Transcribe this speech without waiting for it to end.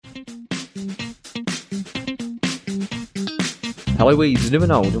Hello weebs, new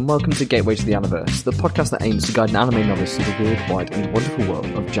and old, and welcome to Gateway to the Universe, the podcast that aims to guide an anime novice through the weird, wide, and wonderful world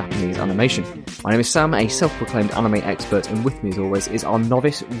of Japanese animation. My name is Sam, a self-proclaimed anime expert, and with me as always is our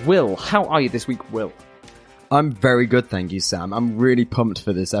novice, Will. How are you this week, Will? I'm very good, thank you, Sam. I'm really pumped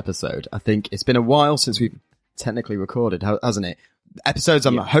for this episode. I think it's been a while since we've technically recorded, hasn't it? Episodes,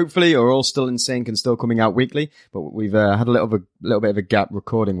 hopefully, are all still in sync and still coming out weekly, but we've had a little bit of a gap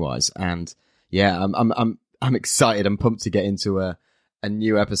recording-wise, and yeah, I'm excited. I'm pumped to get into a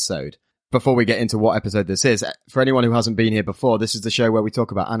new episode. Before we get into what episode this is, for anyone who hasn't been here before, this is the show where we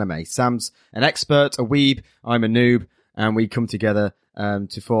talk about anime. Sam's an expert, a weeb, I'm a noob, and we come together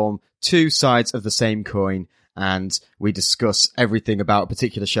to form two sides of the same coin, and we discuss everything about a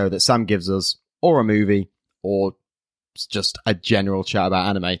particular show that Sam gives us, or a movie, or just a general chat about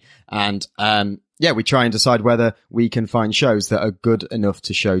anime. And we try and decide whether we can find shows that are good enough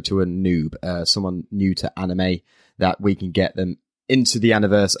to show to a noob, someone new to anime, that we can get them into the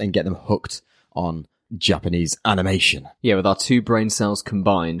Aniverse and get them hooked on Japanese animation. Yeah, with our two brain cells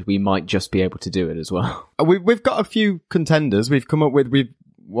combined, we might just be able to do it as well. We've got a few contenders. We've come up with,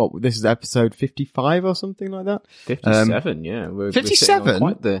 this is episode 55 or something like that? 57, yeah. 57?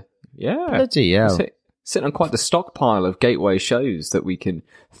 Bloody hell. Sitting on quite the stockpile of gateway shows that we can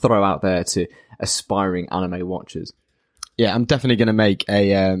throw out there to aspiring anime watchers. Yeah, I'm definitely going to make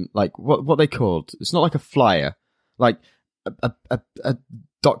a, what they called? It's not like a flyer, like a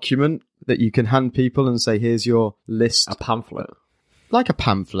document that you can hand people and say, here's your list. A pamphlet. Like a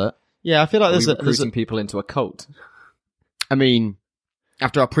pamphlet. Yeah, I feel like there's recruiting people into a cult. I mean,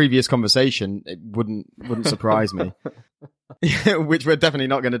 after our previous conversation, it wouldn't surprise me. Which we're definitely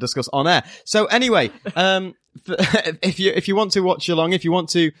not going to discuss on air. So anyway, if you want to watch along, if you want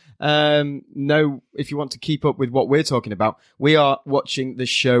to if you want to keep up with what we're talking about, we are watching the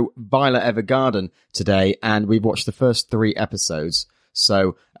show Violet Evergarden today, and we've watched the first 3 episodes.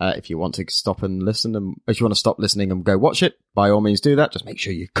 So if you want to stop and listen, and if you want to stop listening and go watch it, by all means do that. Just make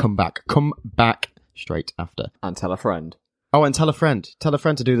sure you come back straight after, and tell a friend. Oh, and tell a friend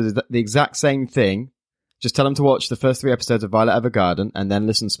to do the exact same thing. Just tell them to watch the first 3 episodes of Violet Evergarden and then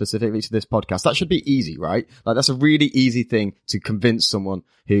listen specifically to this podcast. That should be easy, right? Like, that's a really easy thing to convince someone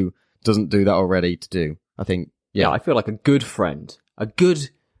who doesn't do that already to do. I think, yeah. I feel like a good friend, a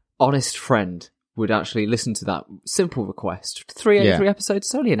good, honest friend would actually listen to that simple request. 3 episodes,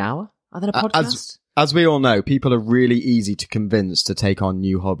 it's only an hour, and then a podcast. As we all know, people are really easy to convince to take on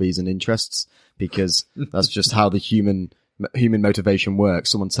new hobbies and interests, because that's just how the human motivation works.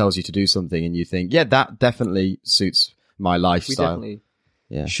 Someone tells you to do something and you think, yeah, that definitely suits my lifestyle. We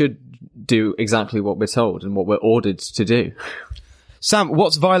definitely should do exactly what we're told and what we're ordered to do. Sam,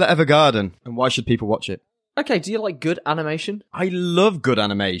 what's Violet Evergarden and why should people watch it? Okay, do you like good animation? I love good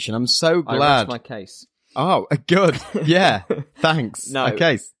animation. I'm so glad. I rest my case. Oh, good. Yeah, thanks. No,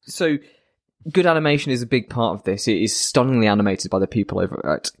 okay. So good animation is a big part of this. It is stunningly animated by the people over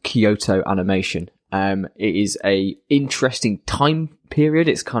at Kyoto Animation. It is a interesting time period.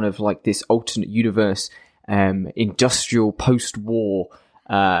 It's kind of like this alternate universe, industrial post-war,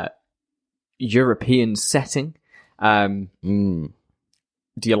 European setting. Do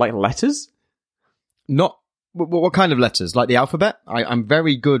you like letters? Not, what kind of letters? Like the alphabet? I'm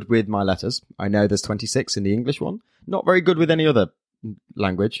very good with my letters. I know there's 26 in the English one. Not very good with any other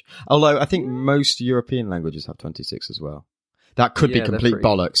language. Although I think most European languages have 26 as well. That could be complete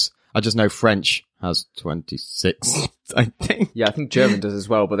bollocks. I just know French has 26, I think. Yeah, I think German does as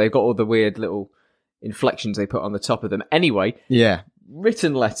well, but they've got all the weird little inflections they put on the top of them. Anyway, yeah,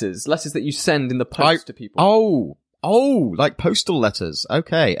 written letters that you send in the post to people. Oh, like postal letters.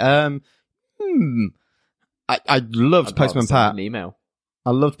 Okay. I loved Postman Pat. An email.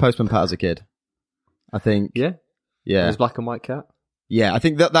 I loved Postman Pat as a kid. I think. Yeah. His black and white cat. Yeah, I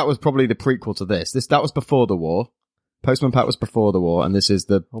think that was probably the prequel to this. That was before the war. Postman Pat was before the war, and this is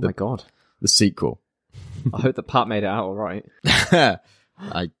my god, the sequel. I hope that Pat made it out all right. I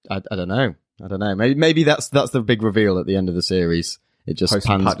don't know. Maybe that's the big reveal at the end of the series. It just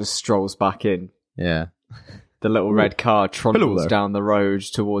Postman Pat just strolls back in. Yeah, the little red car trundles down the road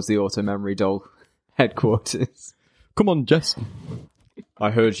towards the Auto Memory Doll headquarters. Come on, Jess. I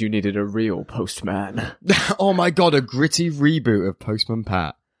heard you needed a real postman. Oh my god, a gritty reboot of Postman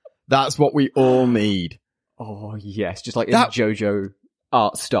Pat. That's what we all need. Oh, yes. Just like in JoJo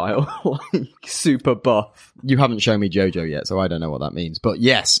art style. Like, super buff. You haven't shown me JoJo yet, so I don't know what that means. But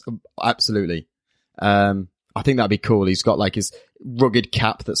yes, absolutely. I think that'd be cool. He's got like his rugged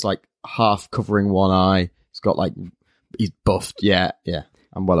cap that's like half covering one eye. He's buffed. Yeah.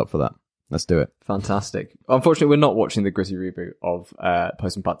 I'm well up for that. Let's do it. Fantastic. Unfortunately, we're not watching the gritty reboot of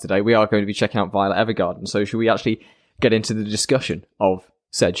Postman Pat today. We are going to be checking out Violet Evergarden. So should we actually get into the discussion of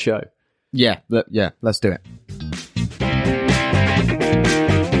said show? Yeah, let's do it.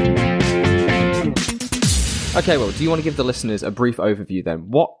 Okay, well, do you want to give the listeners a brief overview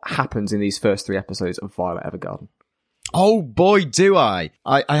then? What happens in these first 3 episodes of Violet Evergarden? Oh boy, do I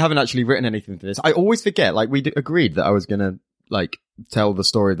haven't actually written anything for this. I always forget, like, we agreed that I was gonna, like, tell the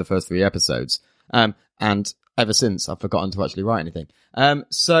story of the first 3 episodes. And ever since, I've forgotten to actually write anything.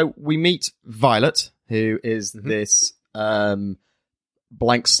 So we meet Violet, who is this,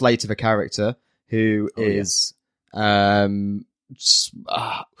 blank slate of a character who is, okay,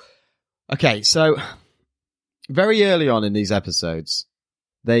 so very early on in these episodes,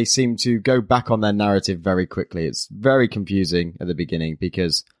 they seem to go back on their narrative very quickly. It's very confusing at the beginning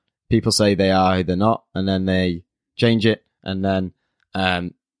because people say they are who they're not, and then they change it, and then I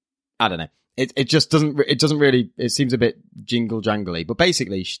don't know. It just doesn't really. It seems a bit jingle jangly. But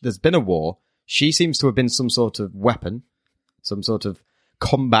basically, there's been a war. She seems to have been some sort of weapon, some sort of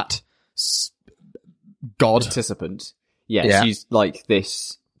combat god participant. Yeah, she's like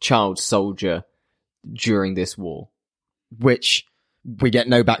this child soldier during this war, which we get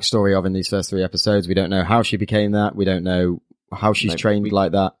no backstory of in these first 3 episodes. We don't know how she became that. We don't know how she's trained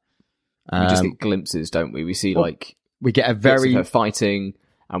like that. We just get glimpses, don't we? We see we get a very her fighting,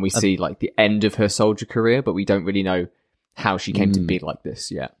 and we see like the end of her soldier career, but we don't really know how she came to be like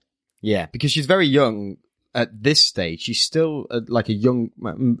this yet. Yeah, because she's very young at this stage. She's still like a young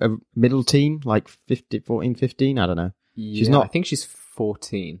middle teen, like 14, 15. I don't know. She's not. I think she's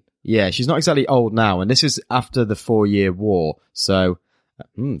 14. Yeah, she's not exactly old now, and this is after the 4-year war. So,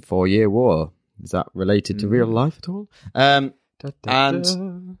 4-year war, is that related to real life at all? And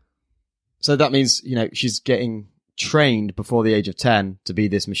so that means, you know, she's getting trained before the age of 10 to be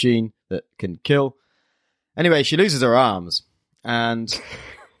this machine that can kill. Anyway, she loses her arms, and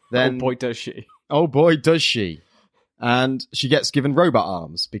then... Oh boy, does she. Oh boy, does she. And she gets given robot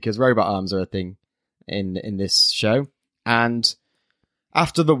arms, because robot arms are a thing in this show. And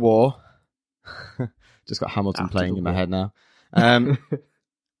after the war, just got Hamilton playing in my head now.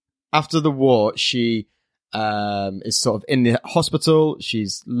 After the war, she is sort of in the hospital.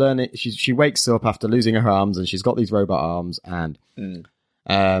 She's learning. She wakes up after losing her arms, and she's got these robot arms. And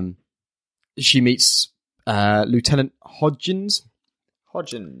she meets Lieutenant Hodgins.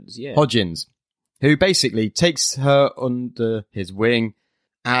 Hodgins, who basically takes her under his wing.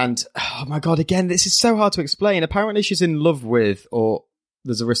 And oh my god, again, this is so hard to explain. Apparently, she's in love with, or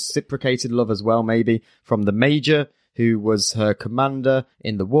there's a reciprocated love as well, maybe, from the Major, who was her commander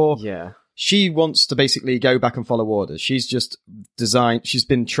in the war. Yeah. She wants to basically go back and follow orders. She's just she's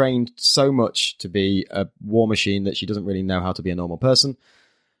been trained so much to be a war machine that she doesn't really know how to be a normal person.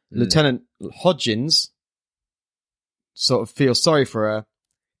 Lieutenant Hodgins sort of feels sorry for her.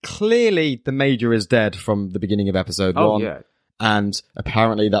 Clearly, the Major is dead from the beginning of episode 1. Yeah. And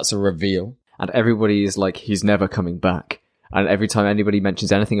apparently that's a reveal. And everybody is like, he's never coming back. And every time anybody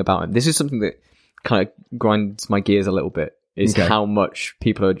mentions anything about him, this is something that kind of grinds my gears a little bit, is how much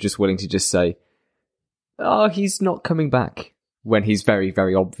people are just willing to just say, oh, he's not coming back, when he's very,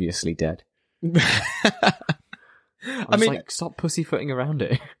 very obviously dead. I mean, like, stop pussyfooting around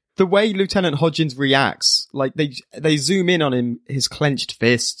it. The way Lieutenant Hodgins reacts, like they zoom in on him, his clenched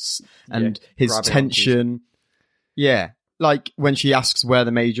fists and his tension. Yeah. Like when she asks where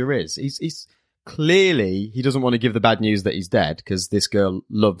the Major is, he's clearly, he doesn't want to give the bad news that he's dead, because this girl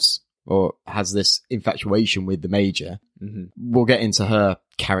loves or has this infatuation with the Major. Mm-hmm. We'll get into her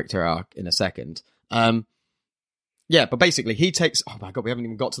character arc in a second. Yeah, but basically he takes, oh my god, we haven't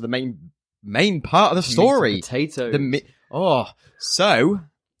even got to the main part of the story. Potatoes. So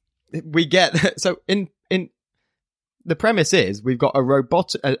we get, so in the premise is we've got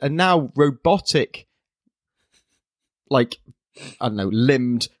a now robotic, like, I don't know,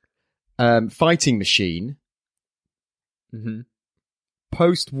 limbed fighting machine,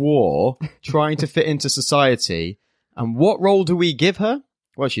 post-war, trying to fit into society. And what role do we give her?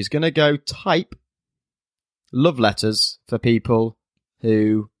 Well, she's going to go type love letters for people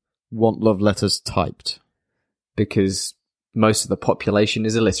who want love letters typed. Because most of the population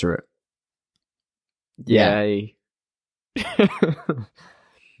is illiterate. Yeah. Yay.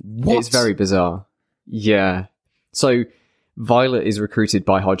 It's very bizarre. Yeah. So Violet is recruited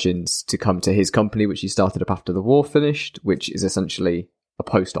by Hodgins to come to his company, which he started up after the war finished, which is essentially a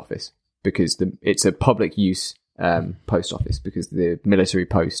post office, because it's a public use post office, because the military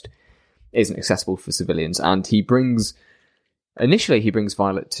post isn't accessible for civilians. And initially he brings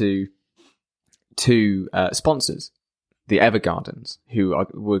Violet to two sponsors, the Evergardens, who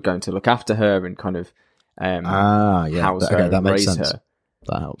were going to look after her and kind of house her and raise her.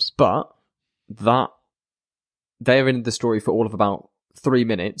 That helps. But that they're in the story for all of about 3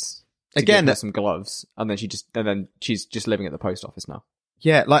 minutes. Again, get some gloves, and then she's just living at the post office now.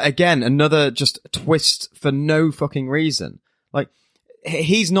 Yeah, like again, another just twist for no fucking reason. Like,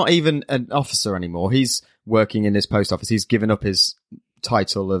 he's not even an officer anymore. He's working in this post office. He's given up his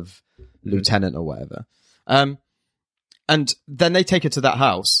title of lieutenant or whatever. And then they take her to that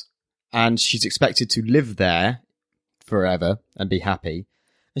house, and she's expected to live there forever and be happy.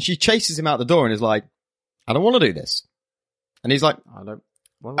 And she chases him out the door and is like, I don't want to do this. And he's like, I don't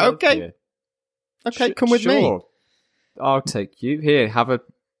want to live here. Okay, come with me. I'll take you. Here, have a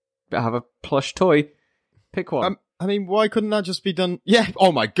plush toy. Pick one. I mean, why couldn't that just be done? Yeah.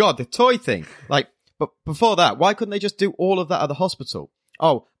 Oh my God, the toy thing. Like, but before that, why couldn't they just do all of that at the hospital?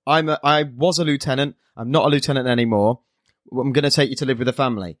 Oh, I was a lieutenant. I'm not a lieutenant anymore. I'm going to take you to live with the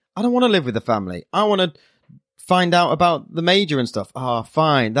family. I don't want to live with the family. I want to find out about the major and stuff. Ah,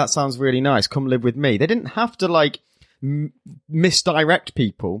 fine. That sounds really nice. Come live with me. They didn't have to like misdirect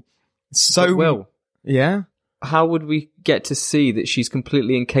people. So, Will, yeah. How would we get to see that she's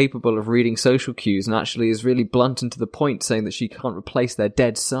completely incapable of reading social cues and actually is really blunt and to the point, saying that she can't replace their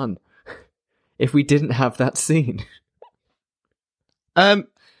dead son? If we didn't have that scene.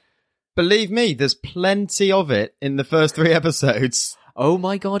 Believe me, there's plenty of it in the first 3 episodes. Oh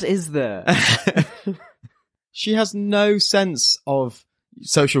my God, is there? She has no sense of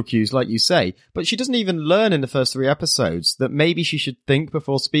social cues, like you say, but she doesn't even learn in the first 3 episodes that maybe she should think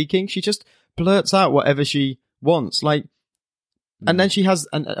before speaking. She just blurts out whatever she wants, like, and then she has.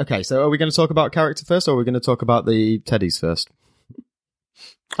 Okay, so are we going to talk about character first, or are we going to talk about the teddies first?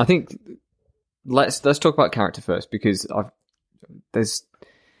 I think let's talk about character first, because there's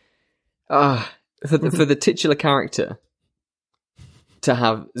for the titular character to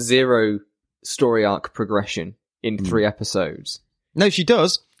have 0 story arc progression in 3 episodes. No, she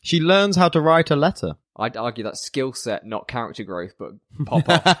does. She learns how to write a letter. I'd argue that's skill set, not character growth, but pop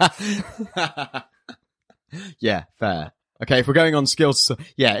off. Yeah, fair. Okay, if we're going on skills,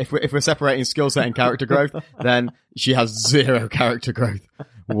 yeah, if we're separating skill set and character growth, then she has 0 character growth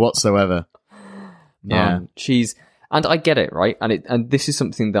whatsoever. Yeah, and I get it, right? And this is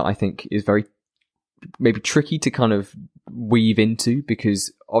something that I think is very maybe tricky to kind of weave into,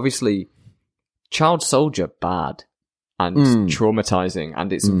 because obviously child soldier bad and traumatizing,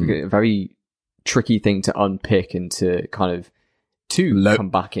 and it's a very tricky thing to unpick and to kind of come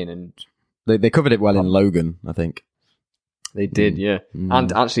back in. And they covered it well in Logan, I think. They did, yeah.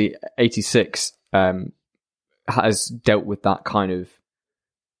 And actually 86 has dealt with that kind of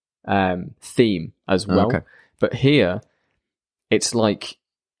theme as well. Okay. But here it's like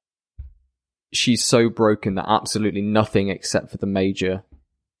she's so broken that absolutely nothing except for the major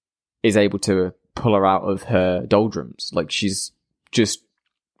is able to pull her out of her doldrums. Like, she's just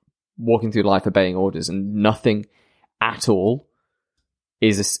walking through life obeying orders, and nothing at all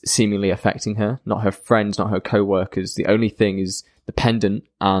is seemingly affecting her. Not her friends, not her co-workers. The only thing is the pendant,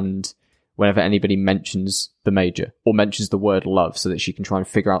 and whenever anybody mentions the major or mentions the word love, so that she can try and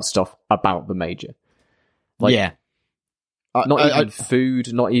figure out stuff about the major. Like, yeah. Not even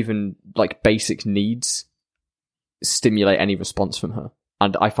food, not even like basic needs stimulate any response from her.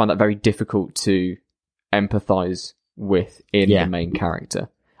 And I find that very difficult to empathize with in the main character.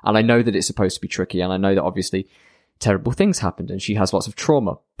 And I know that it's supposed to be tricky, and I know that obviously terrible things happened and she has lots of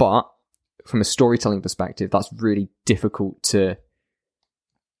trauma, but from a storytelling perspective, that's really difficult to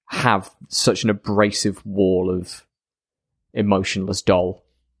have such an abrasive wall of emotionless doll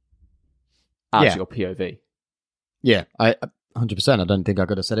as your POV. Yeah, I 100%. I don't think I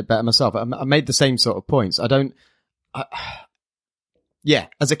could have said it better myself. I made the same sort of points. As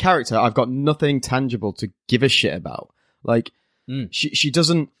a character, I've got nothing tangible to give a shit about. Like, she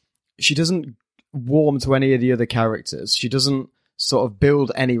doesn't warm to any of the other characters. She doesn't sort of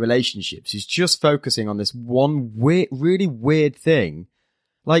build any relationships. She's just focusing on this one really weird thing.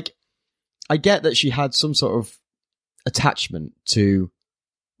 Like, I get that she had some sort of attachment to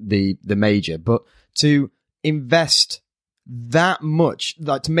the major, but to invest that much,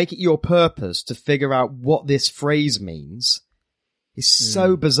 like to make it your purpose to figure out what this phrase means, is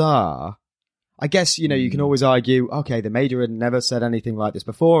so bizarre. I guess, you know, you can always argue, okay, the major had never said anything like this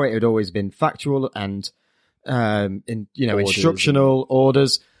before. It had always been factual and, instructional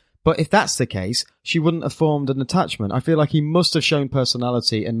orders. But if that's the case, she wouldn't have formed an attachment. I feel like he must have shown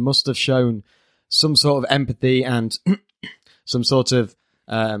personality and must have shown some sort of empathy and some sort of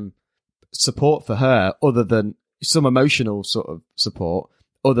support for her, other than some emotional sort of support,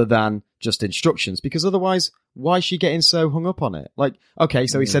 other than just instructions. Because otherwise, why is she getting so hung up on it? Like, okay,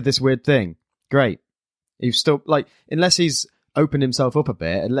 so he said this weird thing. Great. He's still, like, unless he's opened himself up a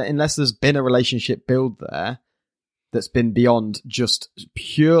bit, unless there's been a relationship build there, that's been beyond just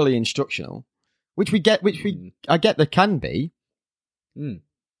purely instructional, which I get there can be,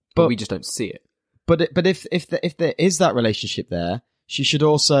 but we just don't see it. But if there is that relationship there, she should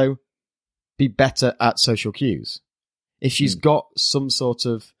also be better at social cues. If she's got some sort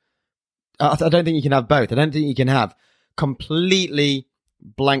of, I don't think you can have both. I don't think you can have completely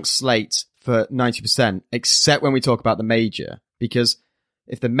blank slate for 90%, except when we talk about the Major, because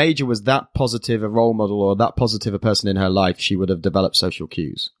if the Major was that positive a role model or that positive a person in her life, she would have developed social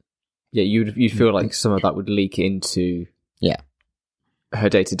cues. Yeah, you'd feel like some of that would leak into her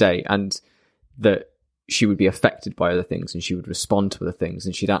day to day, and that she would be affected by other things, and she would respond to other things,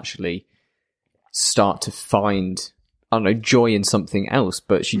 and she'd actually start to find, I don't know, joy in something else.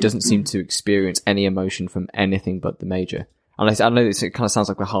 But she doesn't seem to experience any emotion from anything but the Major. And I know it kind of sounds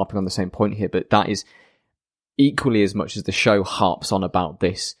like we're harping on the same point here, but that is equally as much as the show harps on about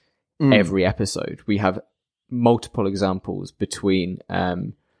this every episode. We have multiple examples between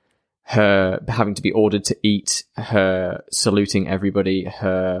her having to be ordered to eat, her saluting everybody,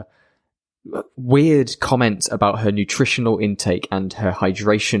 her weird comments about her nutritional intake and her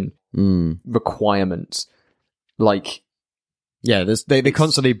hydration requirements. Like, yeah, they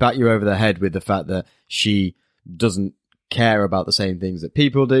constantly bat you over the head with the fact that she doesn't care about the same things that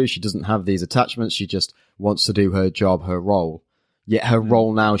people do. She doesn't have these attachments. She just wants to do her job, her role. Yet her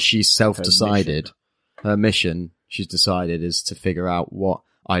role now, she's self-decided. Her mission, she's decided, is to figure out what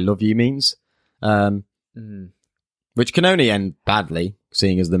I love you means. Which can only end badly,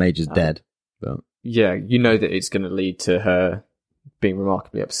 seeing as the Major's dead. But yeah, you know that it's going to lead to her being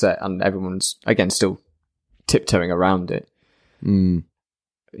remarkably upset, and everyone's, again, still tiptoeing around it.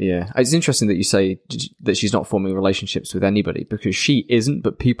 Yeah, it's interesting that you say that she's not forming relationships with anybody, because she isn't,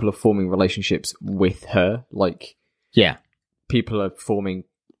 but people are forming relationships with her. Like, yeah, people are forming.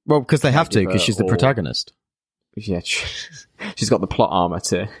 Well, because they have to, because she's the protagonist. Yeah, she's got the plot armor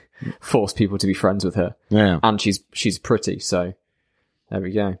to force people to be friends with her. Yeah, and she's pretty, so there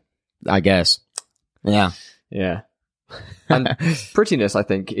we go. I guess. Yeah. And prettiness, I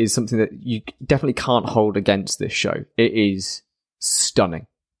think, is something that you definitely can't hold against this show. It is stunning.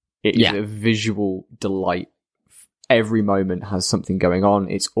 It is a visual delight. Every moment has something going on.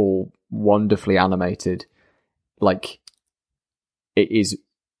 It's all wonderfully animated. Like, it is,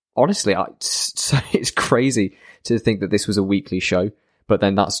 honestly, it's crazy to think that this was a weekly show, but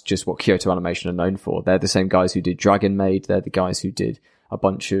then that's just what Kyoto Animation are known for. They're the same guys who did Dragon Maid. They're the guys who did a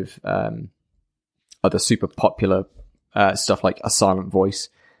bunch of other super popular stuff like A Silent Voice.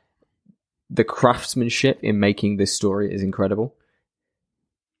 The craftsmanship in making this story is incredible.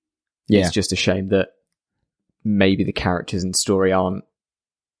 Yeah. It's just a shame that maybe the characters and story aren't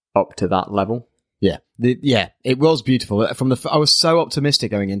up to that level. Yeah, it was beautiful. I was so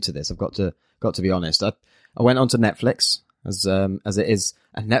optimistic going into this. I've got to be honest. I went onto Netflix as it is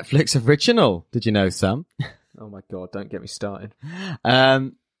a Netflix original. Did you know, Sam? Oh my god! Don't get me started.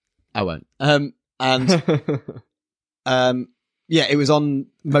 I won't. Yeah, it was on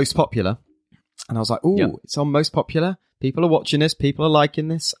Most Popular, and I was like, "Ooh, It's on Most Popular. People are watching this. People are liking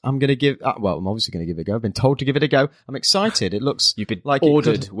this. I'm going to give... well, I'm obviously going to give it a go. I've been told to give it a go. I'm excited. It looks You've been like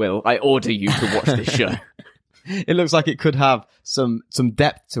ordered, Will. I order you to watch this show. It looks like it could have some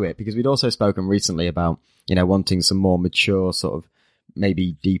depth to it, because we'd also spoken recently about, wanting some more mature, sort of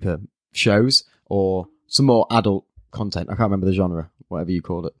maybe deeper shows, or some more adult content. I can't remember the genre, whatever you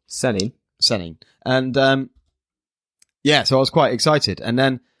called it. Senin. And, so I was quite excited. And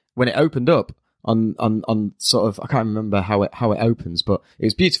then when it opened up, on sort of, I can't remember how it opens, but it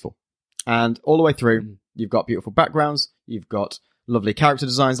was beautiful. And all the way through, you've got beautiful backgrounds, you've got lovely character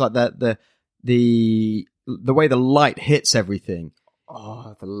designs like that, the way the light hits everything.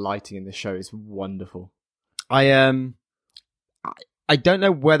 Oh, the lighting in the show is wonderful. I don't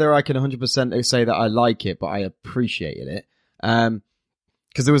know whether I can 100% say that I like it, but I appreciated it.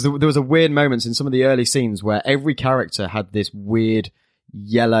 Because there was a weird moments in some of the early scenes where every character had this weird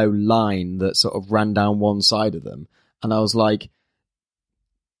yellow line that sort of ran down one side of them, and I was like,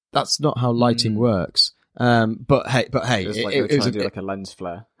 that's not how lighting works. But hey, it was like they were trying to do like a lens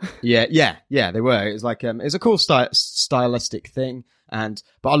flare. yeah, they were. It was like it's a cool stylistic thing, but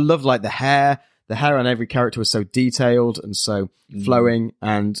I love like the hair on every character was so detailed and so flowing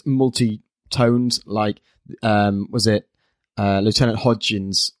and multi-toned. Like was it Lieutenant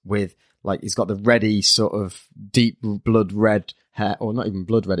Hodgins with, like, he's got the reddy sort of deep blood red hair, or not even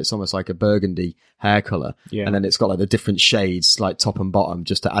blood red, it's almost like a burgundy hair colour. Yeah. And then it's got like the different shades, like top and bottom,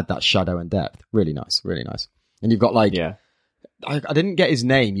 just to add that shadow and depth. Really nice, really nice. And you've got like, I didn't get his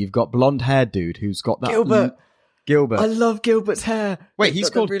name. You've got blonde haired dude who's got that. Gilbert. I love Gilbert's hair. Wait, he's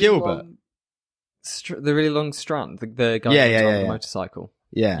called really Gilbert? The really long strand, the guy on the motorcycle.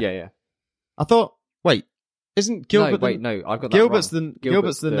 Yeah. Yeah. I thought, wait, isn't Gilbert? No, I've got that Gilbert's wrong.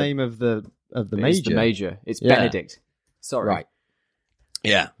 Gilbert's the name of the major. It's the major. It's Benedict. Sorry. Right.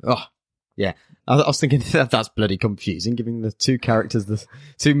 Yeah. Oh, yeah. I was thinking that's bloody confusing, giving the two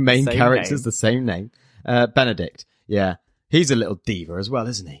main characters the same name. Benedict. Yeah. He's a little diva as well,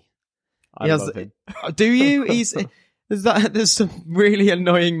 isn't he? I love him. Do you? There's some really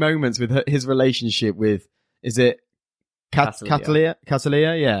annoying moments with his relationship with, is it Catalia?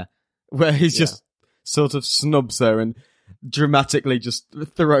 Yeah. Where he's just sort of snubs her and dramatically just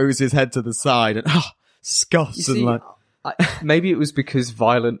throws his head to the side and scoffs and like. Maybe it was because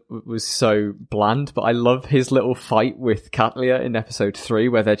Violent was so bland, but I love his little fight with Catalia in episode 3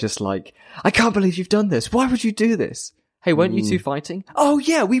 where they're just like, I can't believe you've done this. Why would you do this? Hey, weren't you two fighting? Oh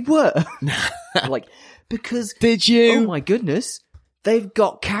yeah, we were. Like, because... Did you? Oh my goodness. They've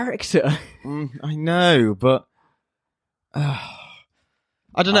got character. I know, but... I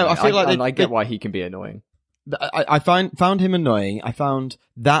don't know. I feel like I get why he can be annoying. I found him annoying. I found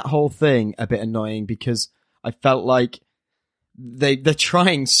that whole thing a bit annoying because I felt like they're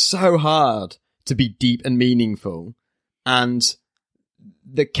trying so hard to be deep and meaningful, and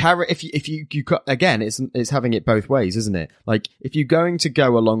the character. If you again, it's having it both ways, isn't it? Like if you're going to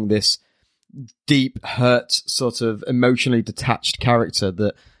go along this deep, hurt, sort of emotionally detached character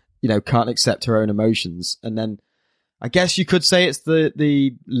that can't accept her own emotions, and then I guess you could say it's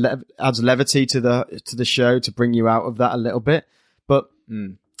the adds levity to the show to bring you out of that a little bit, but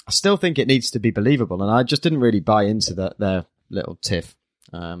I still think it needs to be believable, and I just didn't really buy into their little tiff.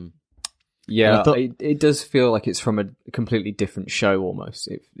 It does feel like it's from a completely different show almost.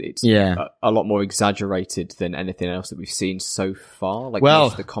 It's a lot more exaggerated than anything else that we've seen so far. Like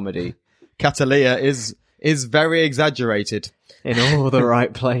most of the comedy, Catalia is very exaggerated in all the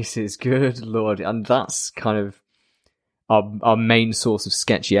right places. Good lord, and that's kind of our main source of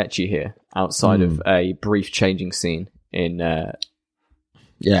sketchy etchy here, outside of a brief changing scene in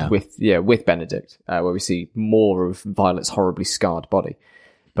with Benedict, where we see more of Violet's horribly scarred body.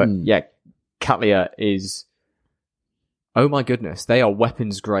 But Catalia is, oh my goodness, they are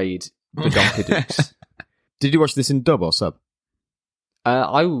weapons grade badonkadooks. Did you watch this in dub or sub?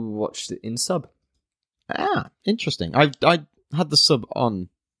 I watched it in sub. Ah, interesting. I had the sub on.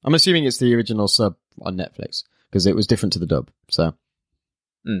 I'm assuming it's the original sub on Netflix because it was different to the dub. So,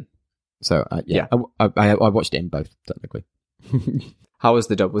 I watched it in both technically. How was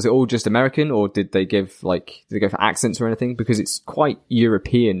the dub? Was it all just American, or did they go for accents or anything? Because it's quite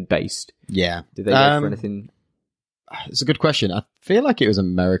European based. Yeah. Did they go for anything? It's a good question. I feel like it was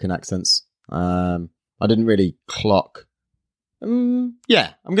American accents. I didn't really clock.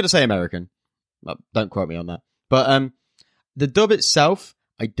 Yeah, I'm going to say American. Don't quote me on that. But the dub itself,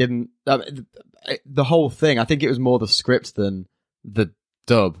 I didn't. The whole thing, I think it was more the script than the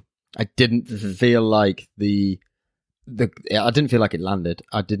dub. I didn't feel like I didn't feel like it landed.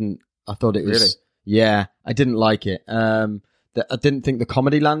 I thought it was... Really? Yeah, I didn't like it. I didn't think the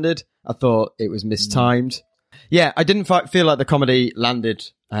comedy landed. I thought it was mistimed. Yeah, I didn't feel like the comedy landed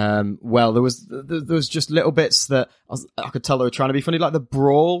well. There was just little bits that I could tell they were trying to be funny, like the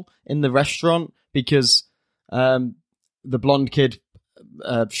brawl in the restaurant, because the blonde kid,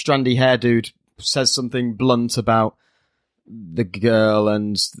 strandy hair dude, says something blunt about the girl,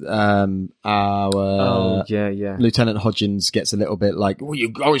 and our Lieutenant Hodgins gets a little bit like,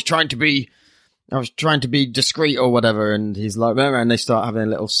 I was trying to be discreet or whatever, and he's like, and they start having a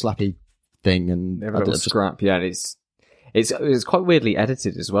little slappy thing, and they have a little scrap. Yeah, and it's quite weirdly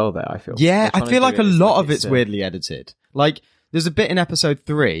edited as well. There, I feel. Yeah, I feel like a lot of it's weirdly edited. Like there's a bit in episode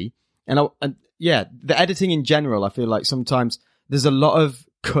 3, and the editing in general, I feel like sometimes there's a lot of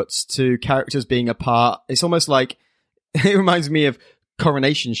cuts to characters being apart. It's almost like it reminds me of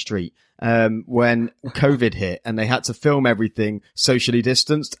Coronation Street, when COVID hit and they had to film everything socially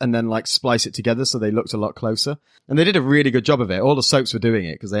distanced and then like splice it together so they looked a lot closer. And they did a really good job of it. All the soaps were doing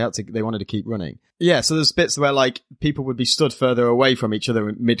it because they wanted to keep running. Yeah, so there's bits where like people would be stood further away from each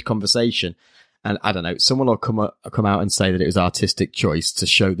other mid conversation. And I don't know, someone will come out and say that it was artistic choice to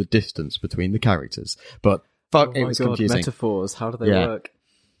show the distance between the characters. But it was confusing. Metaphors, how do they work?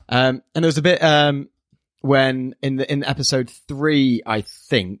 And there was a bit when in episode 3, I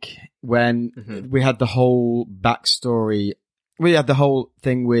think, when we had the whole backstory, we had the whole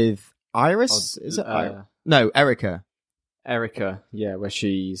thing with Iris. Is it Iris? No, Erica. Erica, yeah, where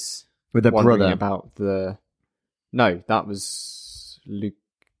she's with her brother about the. No, that was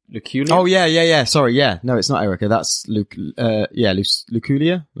Luculia. Oh yeah. Sorry, yeah. No, it's not Erica. That's Luculia.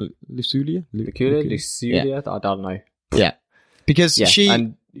 Luculia. Yeah. I don't know. Yeah, because she.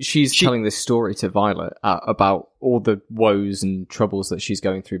 And she's telling this story to Violet about all the woes and troubles that she's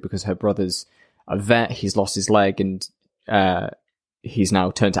going through because her brother's a vet, he's lost his leg, and he's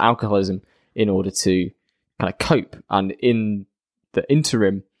now turned to alcoholism in order to kind of cope. And in the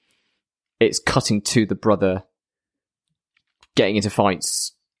interim, it's cutting to the brother getting into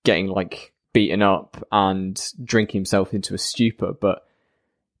fights, getting like beaten up and drinking himself into a stupor. But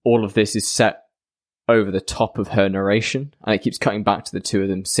all of this is set over the top of her narration, and it keeps cutting back to the two of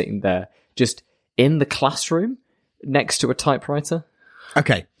them sitting there just in the classroom next to a typewriter.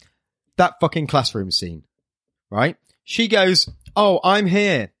 Okay, that fucking classroom scene, right? She goes, "Oh, I'm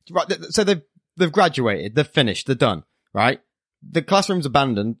here." Right, so they've graduated, they've finished, they're done, right? The classroom's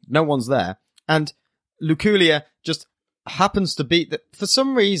abandoned, no one's there, and Luculia just happens to be that for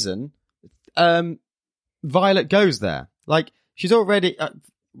some reason. Violet goes there. Like, she's already.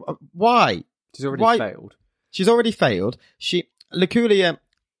 Why? She's already failed. She's already failed. Luculia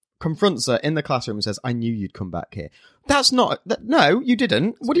confronts her in the classroom and says, "I knew you'd come back here." That's not. No, you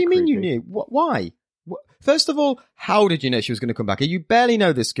didn't. What do you mean you knew? Why? First of all, how did you know she was going to come back here? You barely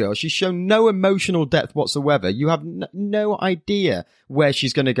know this girl. She's shown no emotional depth whatsoever. You have no idea where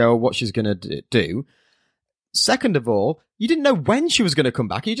she's going to go or what she's going to do. Second of all, you didn't know when she was going to come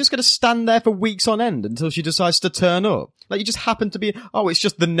back. You're just going to stand there for weeks on end until she decides to turn up. Like, you just happen to be, it's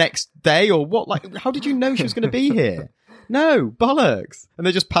just the next day or what? Like, how did you know she was going to be here? No, bollocks. And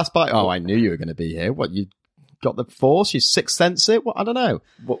they just pass by. "Oh, I knew you were going to be here." What, you got the force? You sixth sense it? What? I don't know.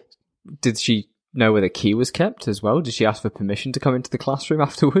 What, did she know where the key was kept as well? Did she ask for permission to come into the classroom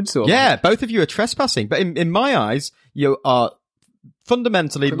afterwards? Or yeah, both of you are trespassing. But in my eyes, you are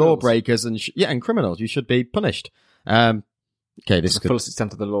fundamentally lawbreakers and criminals. You should be punished. Okay, this is the fullest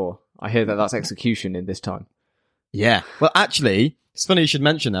extent of the law. I hear that's execution in this time. Yeah. Well, actually, it's funny you should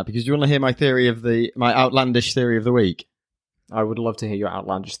mention that, because you want to hear my outlandish theory of the week. I would love to hear your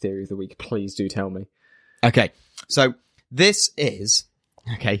outlandish theory of the week. Please do tell me. Okay, so this is.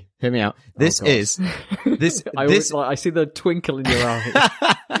 Okay, hear me out. This is. I see the twinkle in your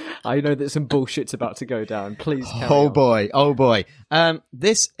eye. I know that some bullshit's about to go down. Please carry on. Oh boy.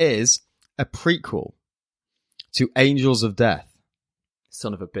 This is a prequel to Angels of Death.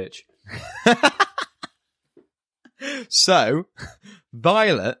 Son of a bitch. So,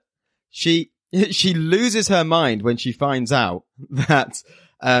 Violet, she loses her mind when she finds out that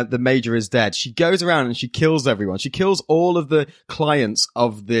the Major is dead. She goes around and she kills everyone. She kills all of the clients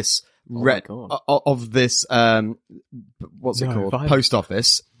of this post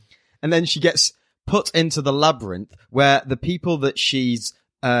office. And then she gets put into the labyrinth where the people that she's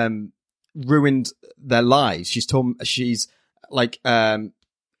ruined their lives. She's like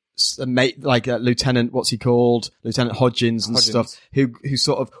Lieutenant, what's he called? Lieutenant Hodgins and stuff, who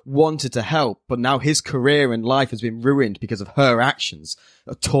sort of wanted to help, but now his career and life has been ruined because of her actions,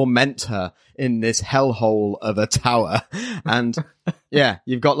 torment her in this hellhole of a tower. And yeah,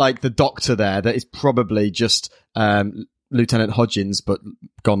 you've got like the doctor there that is probably just Lieutenant Hodgins, but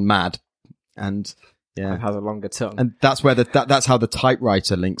gone mad. And yeah, has a longer tongue. And that's where that's how the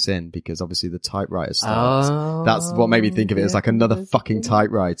typewriter links in, because obviously the typewriter starts. That's what made me think of it as like another fucking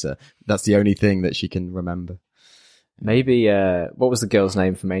typewriter. That's the only thing that she can remember. Maybe, what was the girl's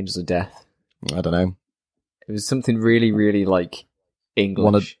name from Angels of Death? I don't know. It was something really, really like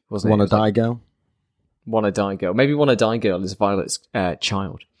English, wasn't it? Wanna Die Girl? Wanna Die Girl. Maybe Wanna Die Girl is Violet's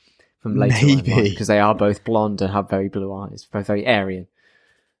child from later on, because they are both blonde and have very blue eyes, very, very Aryan.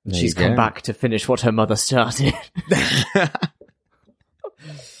 She's come back to finish what her mother started. Well,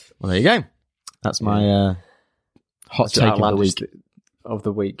 there you go. That's my hot take of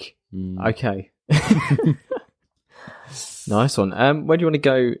the week. Mm. Okay. Nice one. Where do you want to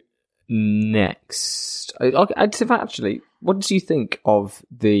go next? Actually, what did you think of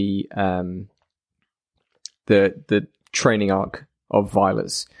the training arc of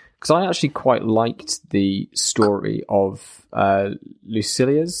Violet's? Because I actually quite liked the story of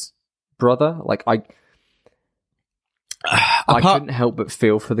Lucilia's brother. Like, I couldn't help but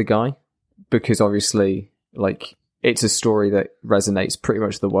feel for the guy, because obviously, like, it's a story that resonates pretty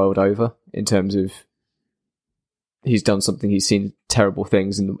much the world over in terms of he's done something, he's seen terrible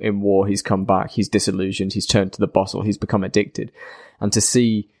things in war, he's come back, he's disillusioned, he's turned to the bottle, he's become addicted. And to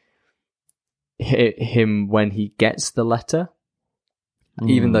see him when he gets the letter,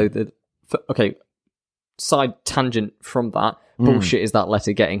 even though side tangent from that, bullshit is that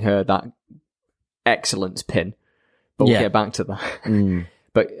letter getting her that excellence pin, but we'll get back to that.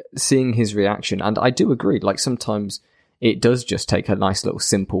 But seeing his reaction, and I do agree, like sometimes it does just take a nice little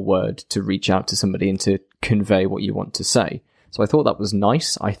simple word to reach out to somebody and to convey what you want to say. So I thought that was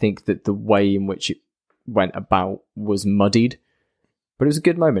nice. I think that the way in which it went about was muddied But it was a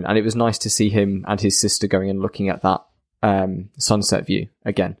good moment, and it was nice to see him and his sister going and looking at that sunset view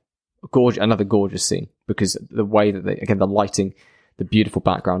again. Another gorgeous scene, because the way that the lighting, the beautiful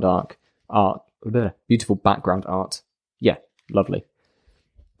background beautiful background art. Yeah, lovely.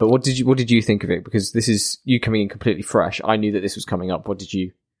 But what did you think of it? Because this is you coming in completely fresh. I knew that this was coming up. What did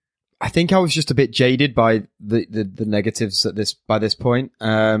you? I think I was just a bit jaded by the negatives by this point.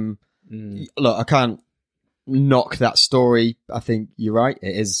 Look, I can't knock that story. I think you're right.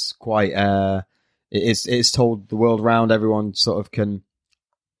 It is quite. It is told the world around. Everyone sort of can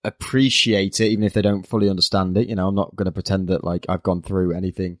appreciate it, even if they don't fully understand it. You know, I'm not going to pretend that like I've gone through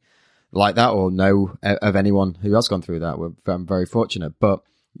anything like that or know of anyone who has gone through that. I'm very fortunate, but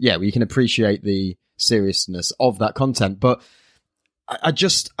yeah, we can appreciate the seriousness of that content. But I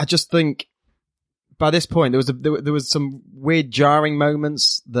just think by this point there was some weird jarring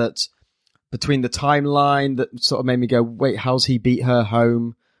moments that between the timeline that sort of made me go, wait, how's he beat her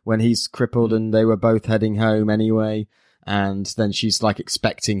home when he's crippled and they were both heading home anyway? And then she's like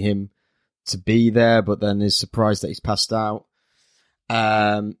expecting him to be there, but then is surprised that he's passed out.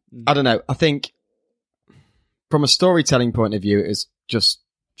 I don't know. I think from a storytelling point of view, it's just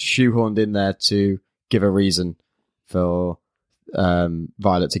shoehorned in there to give a reason for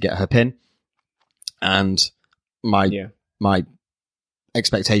Violet to get her pin. And my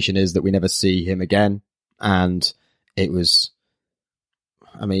expectation is that we never see him again. And it was,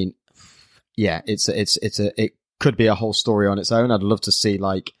 I mean, yeah, it could be a whole story on its own. I'd love to see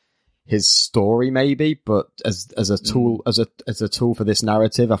like his story maybe, but as a tool, as a tool for this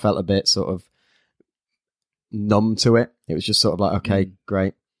narrative, I felt a bit sort of numb to it. It was just sort of like, okay,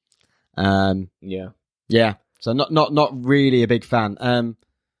 great. Yeah. So not really a big fan.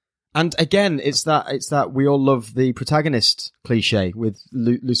 And again, it's that we all love the protagonist cliche with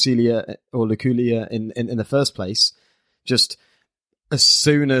Lucilia or Luculia in the first place. Just as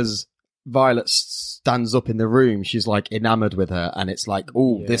soon as Violet stands up in the room, she's like enamored with her, and it's like,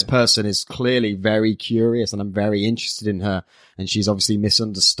 this person is clearly very curious, and I'm very interested in her, and she's obviously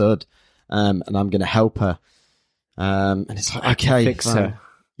misunderstood, and I'm going to help her. And it's like, okay, fix her.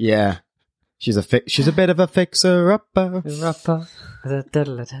 Yeah, she's a bit of a fixer-upper.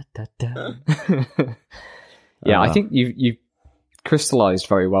 Yeah, I think you've crystallized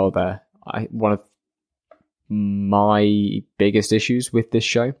very well there. One of my biggest issues with this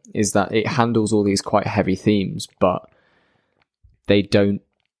show is that it handles all these quite heavy themes, but they don't,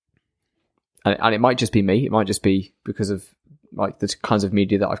 and it might just be me, it might just be because of like the kinds of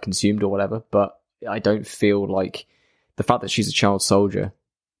media that I've consumed or whatever, but I don't feel like the fact that she's a child soldier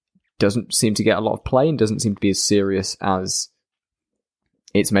doesn't seem to get a lot of play and doesn't seem to be as serious as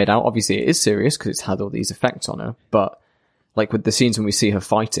it's made out. Obviously it is serious because it's had all these effects on her, but like with the scenes when we see her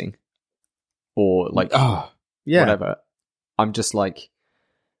fighting or like whatever, I'm just like,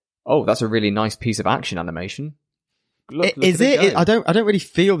 oh, that's a really nice piece of action animation. Look is it? I don't really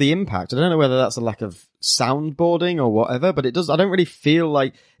feel the impact. I don't know whether that's a lack of soundboarding or whatever, but it does. I don't really feel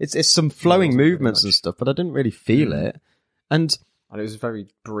like it's some flowing movements and stuff, but I didn't really feel it. And it was very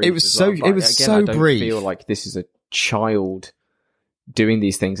brief. It was so. It was so brief. I don't feel like this is a child doing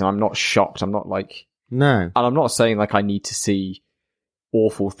these things, and I'm not shocked. I'm not like no, and I'm not saying like I need to see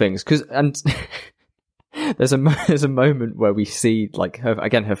awful things because there's a moment where we see like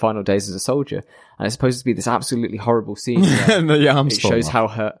her final days as a soldier, and it's supposed to be this absolutely horrible scene and the arms it shows how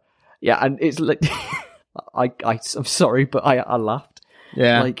her and it's like I'm sorry, but I laughed.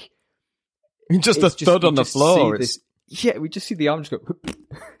 Yeah, like just the thud on the floor. We just see the arms go.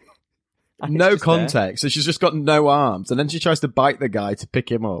 No context. So she's just got no arms, and then she tries to bite the guy to pick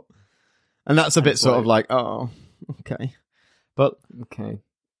him up, and that's a bit sort of like, oh, okay, but okay,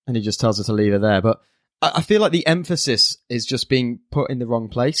 and he just tells her to leave her there. But I feel like the emphasis is just being put in the wrong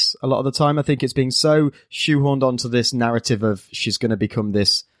place a lot of the time. I think it's being so shoehorned onto this narrative of she's going to become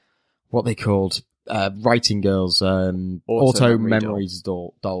this, what they called writing girls, auto memories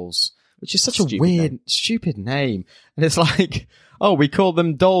dolls, which is such a weird, stupid name. And it's like, oh, we call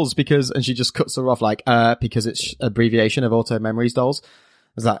them dolls because, and she just cuts her off like, because it's abbreviation of auto memories dolls. I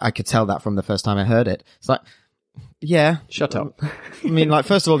was like, I could tell that from the first time I heard it. It's like, yeah. Shut up. I mean, like,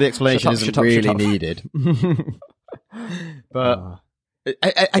 first of all, the explanation isn't really needed. But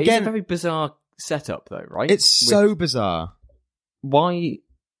again, it's a very bizarre setup, though, right? It's so bizarre. Why?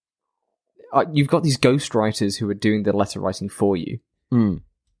 You've got these ghostwriters who are doing the letter writing for you, and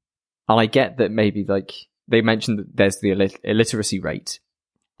I get that maybe like they mentioned that there's the illiteracy rate,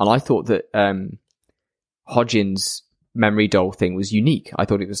 and I thought that Hodgins' memory doll thing was unique. I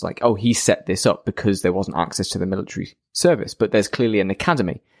thought it was like, oh, he set this up because there wasn't access to the military service, but there's clearly an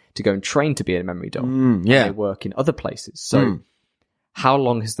academy to go and train to be a memory doll. Yeah, and they work in other places. So how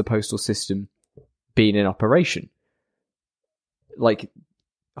long has the postal system been in operation? Like,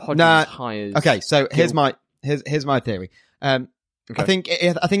 Hodgins hires... Okay, so here's my theory. Okay. I think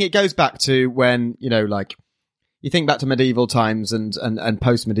it goes back to when, like, you think back to medieval times and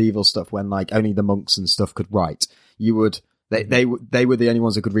post-medieval stuff when, like, only the monks and stuff could write. They were the only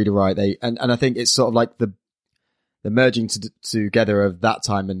ones who could read or write. And I think it's sort of like the merging together of that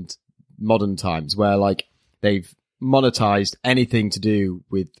time and modern times where, like, they've monetized anything to do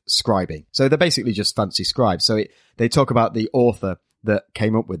with scribing. So they're basically just fancy scribes. So they talk about the author that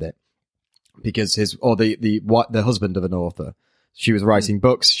came up with it because the husband of an author. She was writing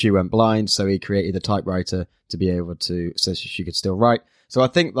books. She went blind, so he created a typewriter to be able to, so she could still write. So I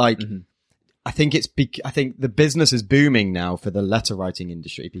think, like, I think the business is booming now for the letter writing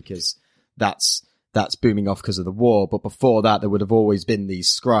industry because that's booming off because of the war. But before that, there would have always been these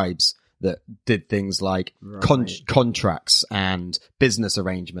scribes that did things like contracts and business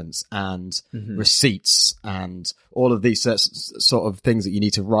arrangements and receipts and all of these sort of things that you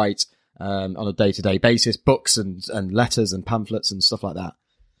need to write on a day-to-day basis, books and letters and pamphlets and stuff like that.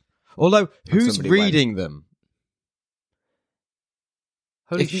 Although, who's reading them?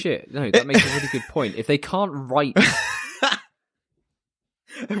 Holy shit. No, that makes a really good point. If they can't write...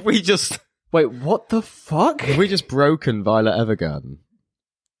 we just... Wait, what the fuck? Have we just broken Violet Evergarden?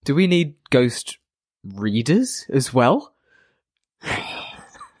 Do we need ghost readers as well?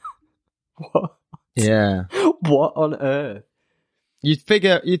 What? Yeah. What on earth? You'd think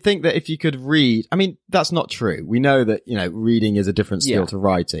that if you could read, I mean, that's not true. We know that, reading is a different skill to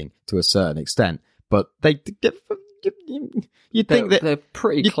writing to a certain extent, but you'd think that they're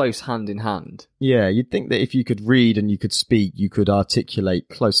pretty close hand in hand. Yeah, you'd think that if you could read and you could speak, you could articulate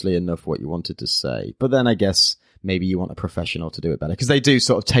closely enough what you wanted to say. But then I guess maybe you want a professional to do it better because they do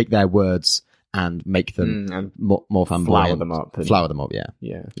sort of take their words and make them more flamboyant. Flower them up, yeah.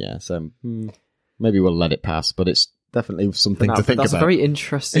 So maybe we'll let it pass, but it's definitely something to think about. That's a very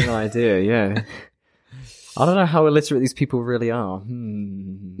interesting idea, yeah. I don't know how illiterate these people really are.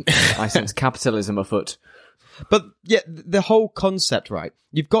 I sense capitalism afoot. But yeah, the whole concept, right?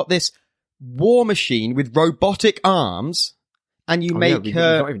 You've got this war machine with robotic arms, and you make her... We've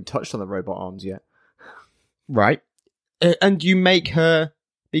not even touched on the robot arms yet. Right. And you make her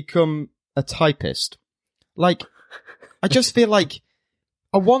become a typist. Like, I just feel like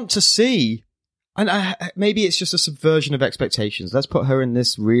I want to see... And maybe it's just a subversion of expectations. Let's put her in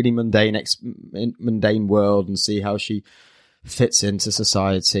this really mundane world and see how she fits into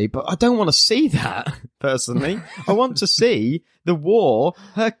society. But I don't want to see that, personally. I want to see the war,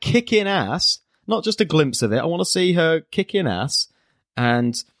 her kicking ass, not just a glimpse of it. I want to see her kicking ass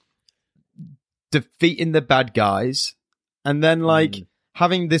and defeating the bad guys and then, like,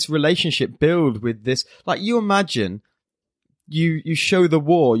 having this relationship build with this. Like, you imagine... You show the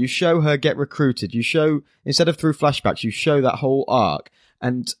war, you show her get recruited, you show, instead of through flashbacks, you show that whole arc,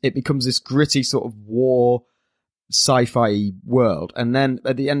 and it becomes this gritty sort of war sci-fi world. And then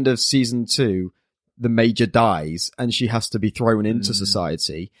at the end of season 2, the Major dies and she has to be thrown into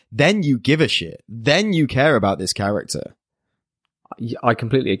society. Then you give a shit. Then you care about this character. I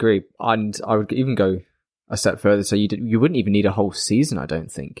completely agree. And I would even go a step further. So you wouldn't even need a whole season, I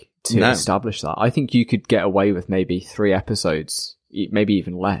don't think, to establish that. I think you could get away with maybe 3 episodes, maybe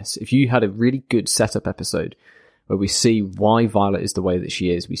even less. If you had a really good setup episode where we see why Violet is the way that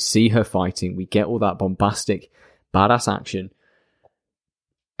she is, we see her fighting, we get all that bombastic, badass action,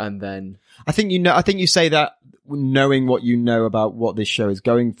 and then... I think you say that knowing what you know about what this show is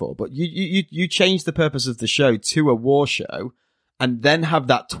going for, but you change the purpose of the show to a war show and then have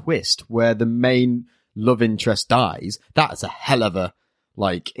that twist where the main love interest dies. That's a hell of a,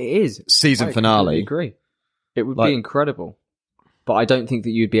 like, it is season finale. I agree. It would be incredible, but I don't think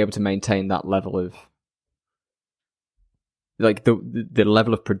that you'd be able to maintain that level of, like, the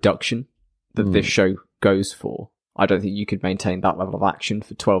level of production that this show goes for. I don't think you could maintain that level of action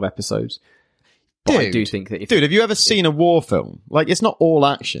for 12 episodes. But I do think that have you ever seen a war film? Like, it's not all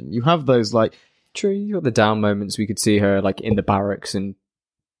action. You have those, like... True, you got the down moments. We could see her, like, in the barracks and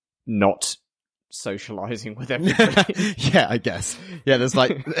not socializing with everybody. Yeah, I guess. Yeah, there's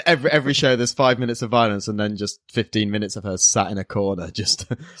like every show there's 5 minutes of violence and then just 15 minutes of her sat in a corner just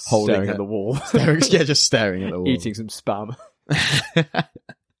holding staring at the wall. Just staring at the wall. Eating some spam.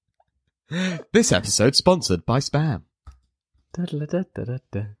 This episode sponsored by Spam. I don't know,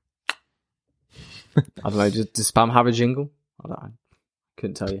 does Spam have a jingle? I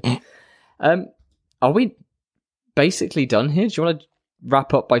couldn't tell you. Are we basically done here? Do you want to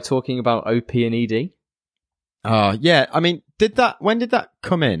wrap up by talking about OP and ED? Yeah, I mean, when did that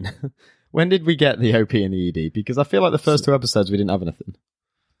come in? When did we get the OP and the ED? Because I feel like the first 2 episodes we didn't have anything.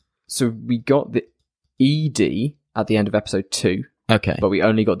 So we got the ED at the end of episode 2. Okay. But we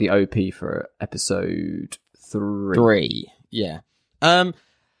only got the OP for episode 3. 3, yeah.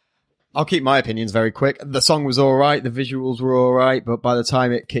 I'll keep my opinions very quick. The song was alright, the visuals were alright, but by the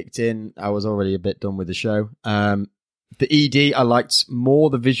time it kicked in, I was already a bit done with the show. The ED, I liked more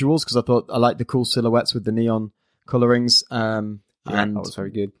the visuals, because I thought I liked the cool silhouettes with the neon colourings. And that was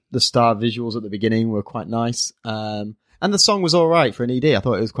very good. The star visuals at the beginning were quite nice. And the song was alright for an ED. I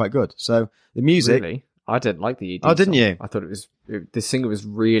thought it was quite good. So, the music... Really? I didn't like the ED Oh, didn't song. you? I thought the singer was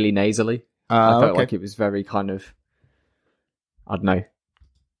really nasally. I felt like it was very kind of, I don't know,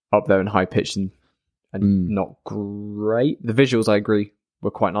 up there and high pitched and not great. The visuals, I agree,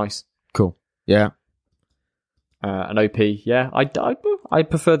 were quite nice. Cool. Yeah. An OP, yeah. I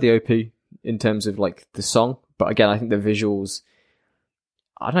prefer the OP in terms of like the song, but again, I think the visuals,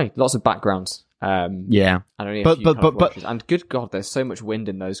 I don't know, lots of backgrounds. Yeah. And only but and good God, there's so much wind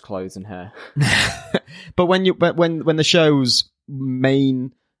in those clothes and hair. But when the show's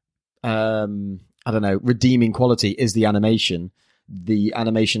main I don't know, redeeming quality is the animation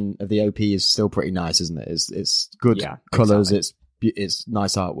of the OP is still pretty nice, isn't it? It's good colours, exactly. It's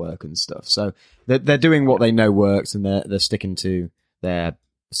nice artwork and stuff. So they're doing what they know works, and they're sticking to their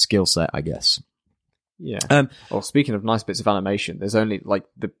skill set, I guess. Yeah. Well, speaking of nice bits of animation, there's only like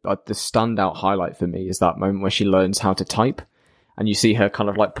the standout highlight for me is that moment where she learns how to type, and you see her kind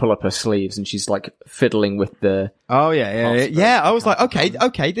of like pull up her sleeves, and she's like fiddling with the. Oh yeah. I was like,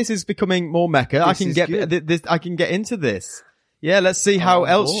 okay, this is becoming more mecha. I can get I can get into this. Yeah, let's see how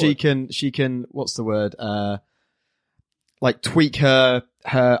else she can. What's the word? Like tweak her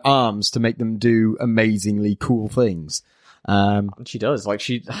arms to make them do amazingly cool things. And she does. Like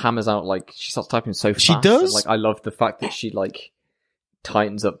she hammers out. Like she starts typing so fast. She does. And, like I love the fact that she like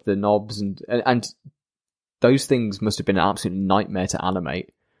tightens up the knobs and those things must have been an absolute nightmare to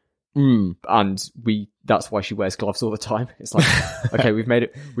animate. And that's why she wears gloves all the time. It's like, okay, we've made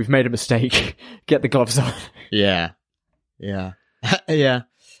a mistake. Get the gloves on. Yeah. Yeah.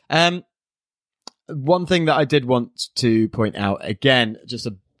 One thing that I did want to point out, again, just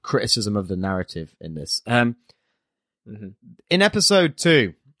a criticism of the narrative in this. In episode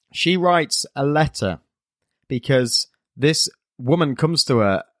 2, she writes a letter because this woman comes to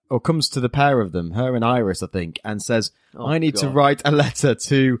her, or comes to the pair of them, her and Iris, I think, and says, I need to write a letter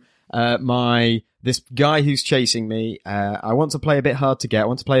to this guy who's chasing me. I want to play a bit hard to get. I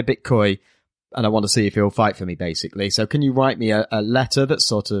want to play a bit coy, and I want to see if he'll fight for me, basically. So can you write me a letter that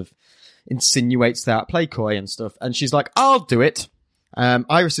sort of insinuates that, play coy and stuff? And she's like, I'll do it.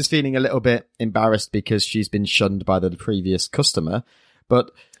 Iris is feeling a little bit embarrassed because she's been shunned by the previous customer,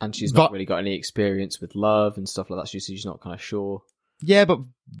 and she's not really got any experience with love and stuff like that. She's not kind of sure. Yeah, but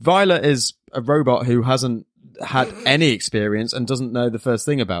Violet is a robot who hasn't had any experience and doesn't know the first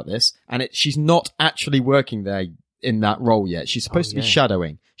thing about this, and she's not actually working there in that role yet. She's supposed to be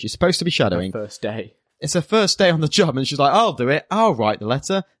shadowing. She's supposed to be shadowing. Her first day. It's her first day on the job, and she's like, I'll do it. I'll write the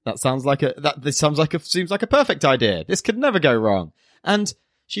letter. Seems like a perfect idea. This could never go wrong. And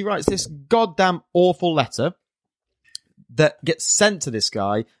she writes this goddamn awful letter that gets sent to this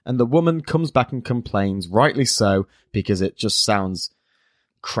guy, and the woman comes back and complains, rightly so, because it just sounds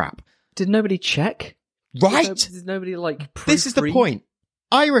crap. Did nobody check? Right? Did nobody like proofread? This is the point.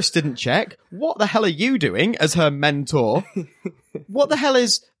 Iris didn't check. What the hell are you doing as her mentor? What the hell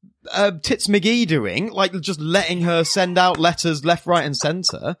is Tits McGee doing? Like, just letting her send out letters left, right, and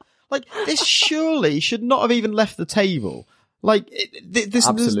centre? Like, this surely should not have even left the table. Like,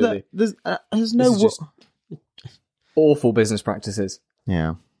 absolutely. There's no just awful business practices.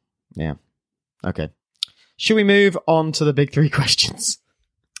 Yeah. Okay. Should we move on to the big 3 questions?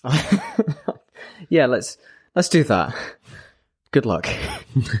 Yeah, let's do that. Good luck.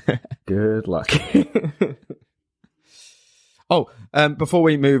 Good luck. Before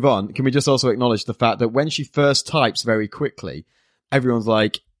we move on, can we just also acknowledge the fact that when she first types very quickly, everyone's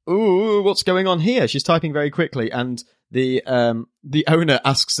like, "Ooh, what's going on here?" She's typing very quickly, and the owner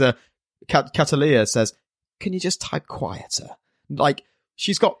asks her, Catalia says, "Can you just type quieter?" Like,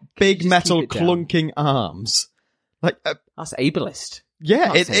 she's got big metal clunking arms. Like, that's ableist.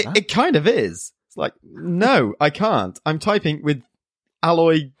 Yeah, it kind of is. It's like, no, I can't. I'm typing with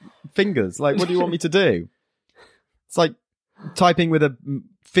alloy fingers. Like, what do you want me to do? It's like typing with a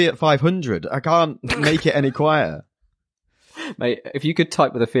Fiat 500. I can't make it any quieter. Mate, if you could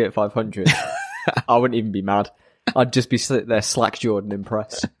type with a Fiat 500, I wouldn't even be mad. I'd just be sitting there slack-jawed and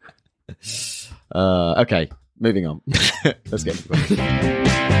impressed. Okay, moving on. Let's get to the question.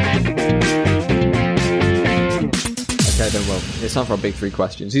 Okay, then, well, it's time for our big three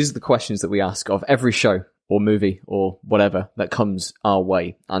questions. These are the questions that we ask of every show or movie or whatever that comes our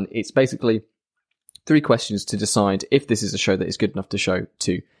way. And it's basically three questions to decide if this is a show that is good enough to show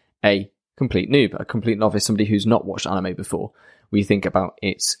to a complete noob, a complete novice, somebody who's not watched anime before. We think about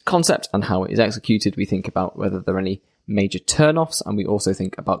its concept and how it is executed. We think about whether there are any major turn-offs, and we also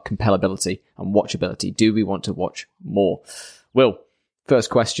think about compellability and watchability. Do we want to watch more? Will, first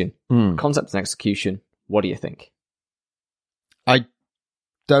question. Concept and execution. What do you think? I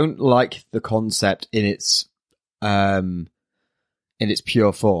don't like the concept in its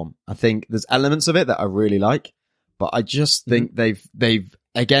pure form. I think there's elements of it that I really like, but I just think they've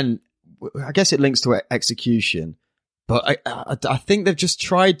again, I guess it links to execution, but I think they've just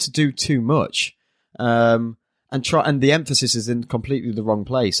tried to do too much, and the emphasis is in completely the wrong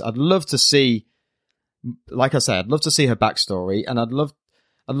place. I'd love to see, like I said, I'd love to see her backstory, and I'd love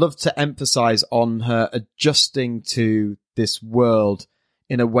to emphasize on her adjusting to this world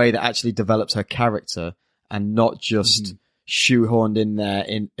in a way that actually develops her character and not just shoehorned in there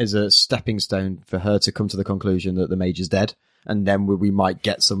as a stepping stone for her to come to the conclusion that the mage is dead. And then we might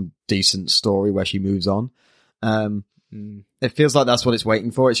get some decent story where she moves on. It feels like that's what it's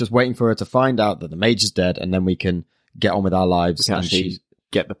waiting for. It's just waiting for her to find out that the mage is dead, and then we can get on with our lives. We can actually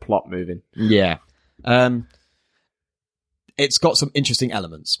get the plot moving. Yeah. It's got some interesting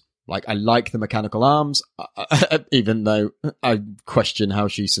elements. Like, I like the mechanical arms, even though I question how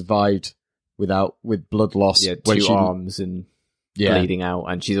she survived with blood loss. Yeah, two arms and bleeding out,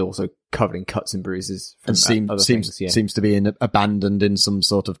 and she's also covered in cuts and bruises. From seems to be abandoned in some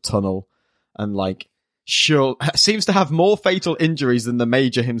sort of tunnel, and seems to have more fatal injuries than the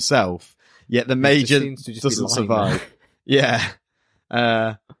Major himself. Yet the Major doesn't survive. Yeah,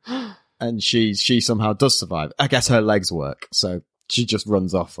 and she somehow does survive. I guess her legs work, so she just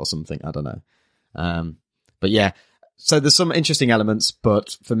runs off or something. I don't know. But yeah, so there's some interesting elements,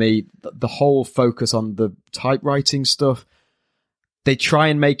 but for me, the whole focus on the typewriting stuff, they try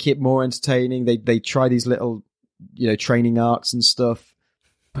and make it more entertaining. They try these little, training arcs and stuff.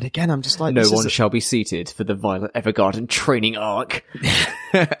 But again, I'm just like, no one shall be seated for the Violet Evergarden training arc.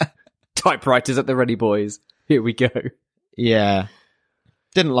 Typewriters at the ready, boys. Here we go. Yeah.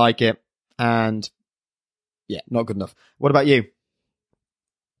 Didn't like it. And yeah, not good enough. What about you?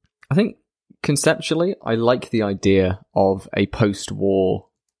 I think conceptually, I like the idea of a post-war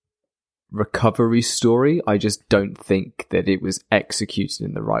recovery story. I just don't think that it was executed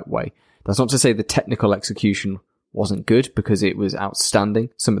in the right way. That's not to say the technical execution wasn't good, because it was outstanding.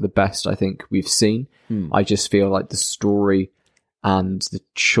 Some of the best I think we've seen. I just feel like the story and the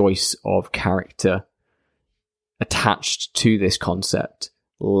choice of character attached to this concept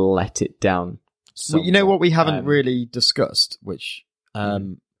let it down. Well, you know what we haven't really discussed, which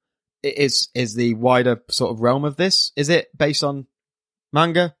is the wider sort of realm of this. Is it based on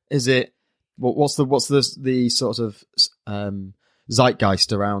manga? Is it what's the sort of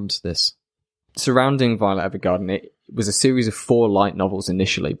zeitgeist around this? Surrounding Violet Evergarden, it was a series of 4 light novels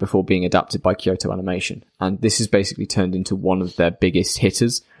initially before being adapted by Kyoto Animation, and this has basically turned into one of their biggest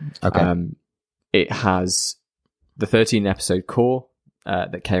hitters. Okay. It has the 13-episode core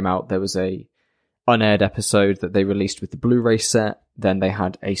that came out. There was a unaired episode that they released with the Blu-ray set. Then they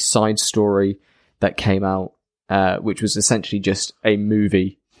had a side story that came out, which was essentially just a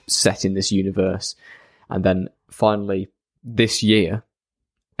movie set in this universe. And then finally, this year,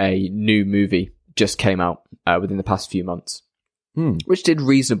 a new movie just came out within the past few months, which did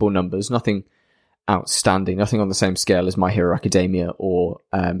reasonable numbers, nothing outstanding, nothing on the same scale as My Hero Academia or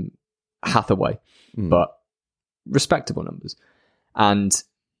Hathaway, but respectable numbers. And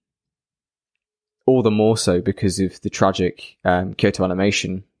all the more so because of the tragic Kyoto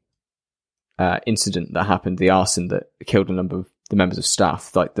Animation incident that happened, the arson that killed a number of the members of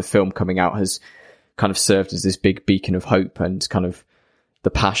staff. Like, the film coming out has kind of served as this big beacon of hope and kind of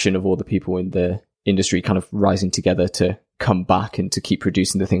the passion of all the people in the industry kind of rising together to come back and to keep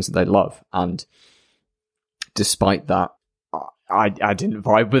producing the things that they love. And despite that, I didn't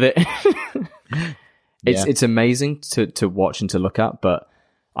vibe with it. It's amazing to watch and to look at, but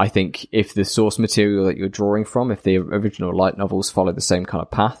I think if the source material that you're drawing from, if the original light novels follow the same kind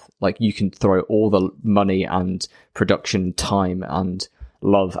of path, like, you can throw all the money and production time and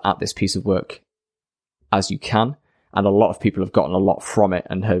love at this piece of work as you can. And a lot of people have gotten a lot from it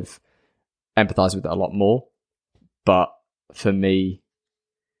and have empathized with it a lot more. But for me,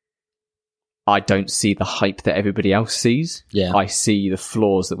 I don't see the hype that everybody else sees. Yeah. I see the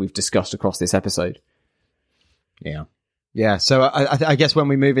flaws that we've discussed across this episode. Yeah. Yeah. So I guess when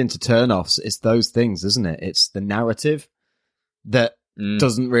we move into turn-offs, it's those things, isn't it? It's the narrative that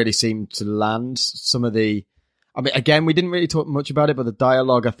doesn't really seem to land. Some of the, I mean, again, we didn't really talk much about it, but the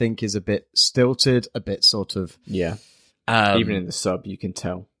dialogue, I think, is a bit stilted, a bit sort of... Yeah. Even in the sub, you can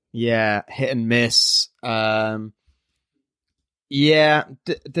tell. Yeah, hit and miss. Didn't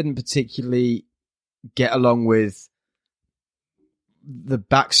particularly get along with the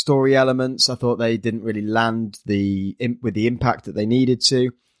backstory elements. I thought they didn't really land with the impact that they needed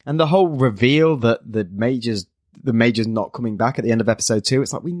to. And the whole reveal that the Major's not coming back at the end of episode 2,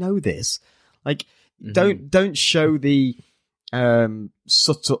 it's like, we know this. Like, don't show the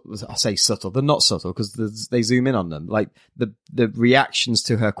subtle. I say subtle. They're not subtle because they zoom in on them. Like the reactions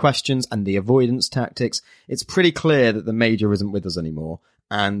to her questions and the avoidance tactics. It's pretty clear that the Major isn't with us anymore.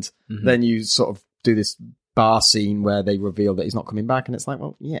 And then you sort of do this bar scene where they reveal that he's not coming back, and it's like,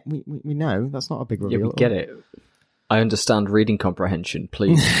 well, yeah, we know that's not a big reveal. Yeah, we get it. I understand reading comprehension.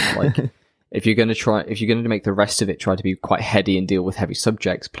 Please, like, if you're going to make the rest of it try to be quite heady and deal with heavy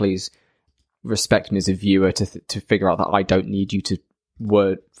subjects, please respect me as a viewer to figure out that I don't need you to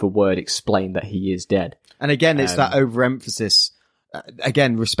word for word explain that he is dead. And again, it's that overemphasis.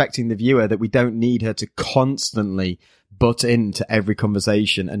 Again, respecting the viewer, that we don't need her to constantly butt into every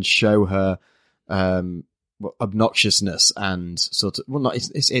conversation and show her obnoxiousness and sort of, well, not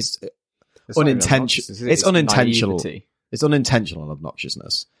it's unintentional. It's unintentional. Naivety. It's unintentional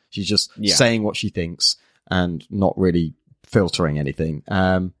obnoxiousness. She's just saying what she thinks and not really filtering anything.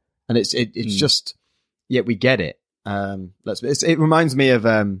 And it's just, we get it. It reminds me of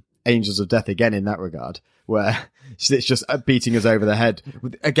Angels of Death again in that regard, where it's just beating us over the head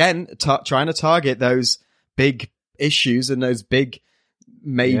again, trying to target those big issues and those big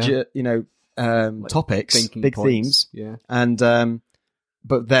major, topics, big themes, and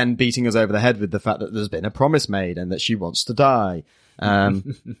but then beating us over the head with the fact that there's been a promise made and that she wants to die.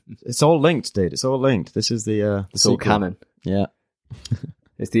 It's all linked, dude. It's all linked. This is the it's all canon. Yeah.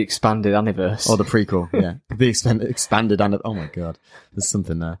 It's the expanded universe. Or the prequel, yeah. The expanded universe. Oh my god. There's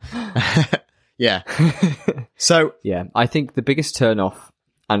something there. Yeah. So... Yeah, I think the biggest turn-off,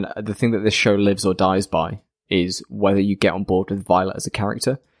 and the thing that this show lives or dies by, is whether you get on board with Violet as a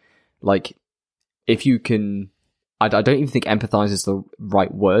character. Like, if you can... I don't even think empathize is the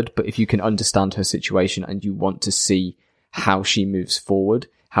right word, but if you can understand her situation and you want to see how she moves forward,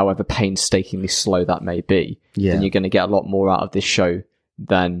 however painstakingly slow that may be, then you're going to get a lot more out of this show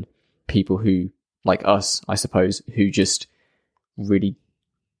than people who, like us, I suppose, who just really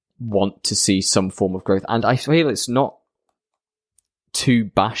want to see some form of growth. And I feel it's not too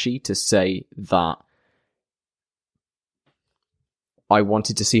bashy to say that I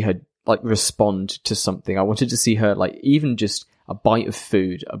wanted to see her like respond to something. I wanted to see her like even just a bite of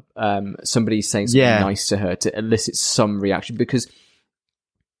food, somebody saying something nice to her to elicit some reaction, because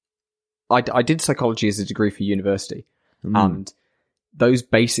I did psychology as a degree for university, and those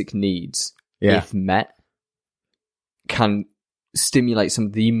basic needs, if met, can stimulate some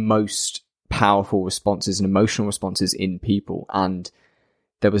of the most powerful responses and emotional responses in people. And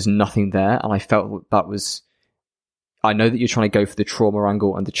there was nothing there. And I felt that was... I know that you're trying to go for the trauma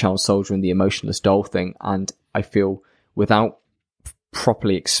angle and the child soldier and the emotionless doll thing. And I feel without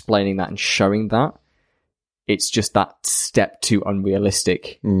properly explaining that and showing that, it's just that step too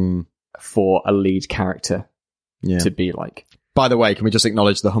unrealistic for a lead character to be like. By the way, can we just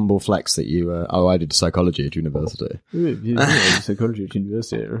acknowledge the humble flex that you... I did psychology at university. Psychology at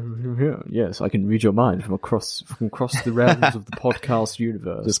university. Yes, I can read your mind from across the realms of the podcast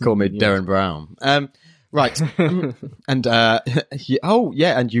universe. Just call me Darren Brown. Right. And,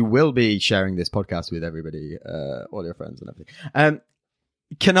 and you will be sharing this podcast with everybody, all your friends and everything.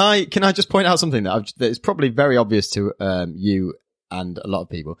 Can I just point out something that is probably very obvious to you and a lot of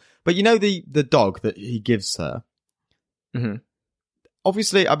people? But you know the dog that he gives her? Mm-hmm.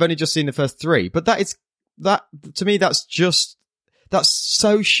 Obviously, I've only just seen the first 3, but to me, that's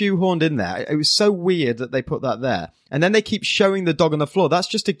so shoehorned in there. It was so weird that they put that there. And then they keep showing the dog on the floor. That's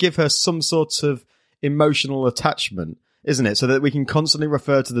just to give her some sort of emotional attachment, isn't it? So that we can constantly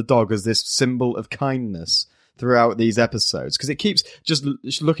refer to the dog as this symbol of kindness throughout these episodes. Because it keeps just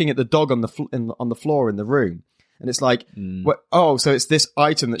looking at the dog on the floor in the room. And it's like, so it's this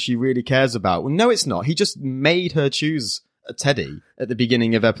item that she really cares about. Well, no, it's not. He just made her choose a teddy at the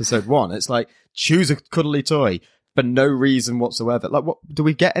beginning of episode 1. It's like, choose a cuddly toy for no reason whatsoever. Like, what do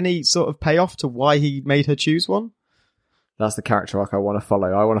we get any sort of payoff to why he made her choose one? That's the character arc I want to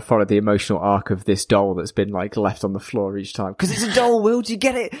follow. I want to follow the emotional arc of this doll that's been like left on the floor each time. Because it's a doll, Will. Do you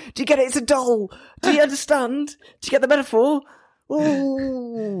get it? It's a doll. Do you understand? Do you get the metaphor?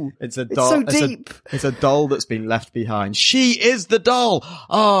 Ooh, it's a doll. It's so deep. It's a doll that's been left behind. She is the doll.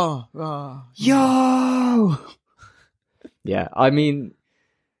 Yo. Yeah, I mean,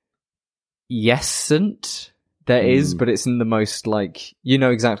 yesn't. There is, but it's in the most, like, you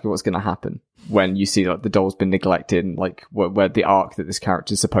know exactly what's going to happen when you see, like, the doll's been neglected and, like, where the arc that this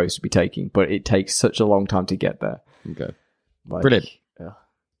character is supposed to be taking, but it takes such a long time to get there. Okay. Like, Brilliant.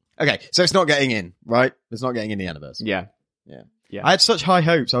 Okay, so it's not getting in, right? It's not getting in the universe. Yeah. I had such high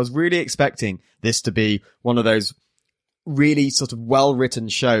hopes. I was really expecting this to be one of those really sort of well-written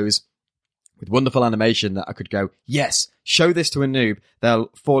shows with wonderful animation that I could go, yes, show this to a noob. They'll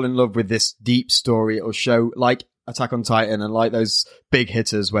fall in love with this deep story. It'll show like Attack on Titan and like those big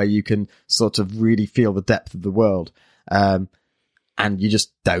hitters where you can sort of really feel the depth of the world. And you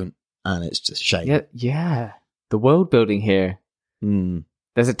just don't. And it's just a shame. Yeah. The world building here.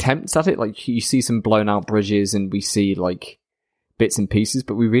 There's attempts at it. Like, you see some blown out bridges and we see, like, bits and pieces,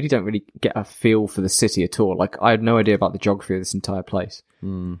 but we really don't really get a feel for the city at all. Like, I had no idea about the geography of this entire place.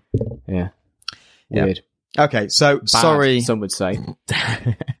 Yeah. Weird. Okay, so Bad, sorry. Some would say.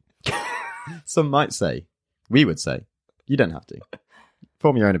 Some might say. We would say. You don't have to.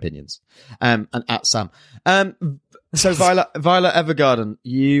 Form your own opinions. And at Sam. So Violet Evergarden,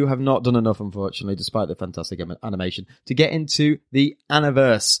 you have not done enough, unfortunately, despite the fantastic animation, to get into the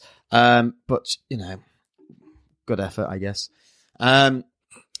Aniverse. But, you know, good effort, I guess. Sam,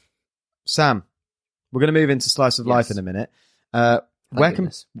 we're going to move into Slice of Life in a minute. I'm going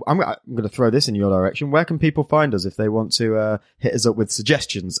to throw this in your direction. Where can people find us if they want to hit us up with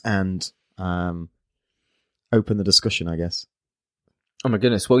suggestions and open the discussion, I guess? Oh my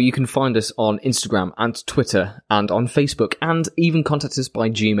goodness. Well, you can find us on Instagram and Twitter and on Facebook and even contact us by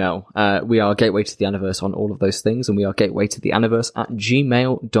Gmail. We are Gateway to the Aniverse on all of those things, and we are gateway to the Aniverse at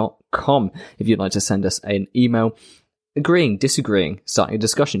gmail.com. If you'd like to send us an email, agreeing, disagreeing, starting a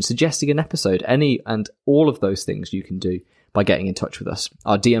discussion, suggesting an episode, any and all of those things you can do by getting in touch with us.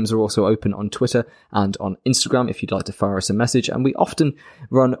 Our DMs are also open on Twitter and on Instagram if you'd like to fire us a message, and we often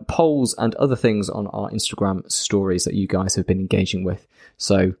run polls and other things on our Instagram stories that you guys have been engaging with.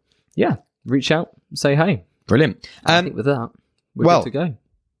 So, yeah, reach out, say hey. Brilliant. I think with that, we're good to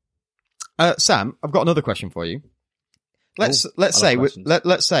go. Sam, I've got another question for you. Let's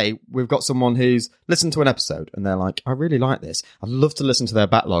say we've got someone who's listened to an episode and they're like, I really like this. I'd love to listen to their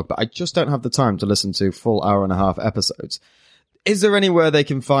backlog, but I just don't have the time to listen to full hour and a half episodes. Is there anywhere they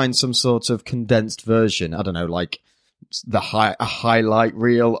can find some sort of condensed version? I don't know, like a highlight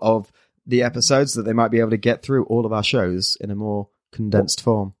reel of the episodes that they might be able to get through all of our shows in a more condensed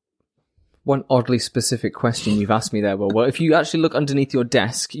form? One oddly specific question you've asked me there. Well, if you actually look underneath your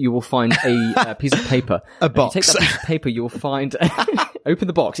desk, you will find a piece of paper. A box. If you take that piece of paper, you will find... Open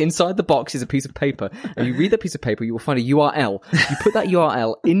the box. Inside the box is a piece of paper. And you read that piece of paper, you will find a URL. You put that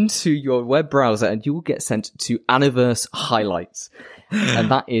URL into your web browser and you will get sent to Aniverse Highlights.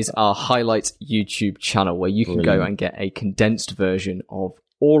 And that is our Highlights YouTube channel where you can go and get a condensed version of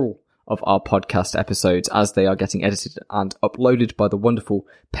all of our podcast episodes as they are getting edited and uploaded by the wonderful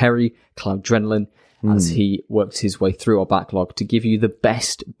Perry Cloudrenlin as he works his way through our backlog to give you the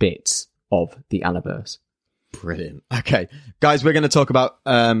best bits of the Aniverse. Brilliant. Okay, guys, we're going to talk about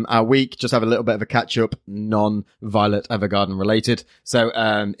our week, just have a little bit of a catch-up, non-Violet Evergarden related. So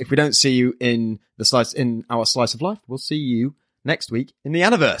if we don't see you in our Slice of Life, we'll see you next week in the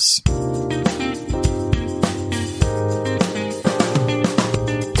Aniverse.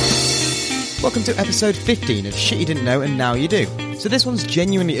 Welcome to episode 15 of Shit You Didn't Know and Now You Do. So this one's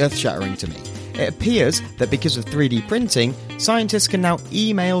genuinely earth-shattering to me. It appears that because of 3D printing, scientists can now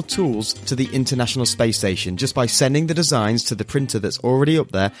email tools to the International Space Station just by sending the designs to the printer that's already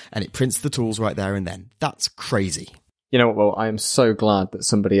up there, and it prints the tools right there and then. That's crazy. You know what, Will? I am so glad that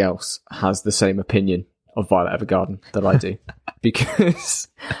somebody else has the same opinion of Violet Evergarden that I do. Because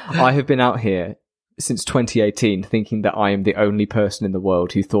I have been out here since 2018 thinking that I am the only person in the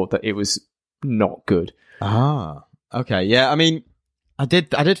world who thought that it was not good. Ah, okay. Yeah, I mean, I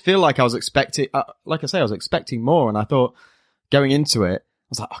did feel like I was expecting, like I say, I was expecting more, and I thought going into it, I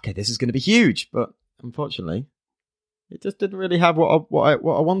was like, okay, this is going to be huge, but unfortunately, it just didn't really have what I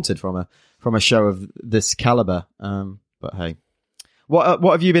wanted from a show of this caliber. But hey, what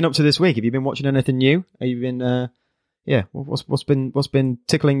have you been up to this week? Have you been watching anything new? Have you been, what's been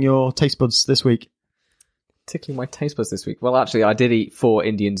tickling your taste buds this week? Tickling my taste buds this week. Well, actually, I did eat 3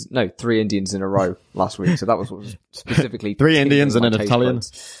 Indians in a row last week, so that was what was specifically 3 Indians and an Italian.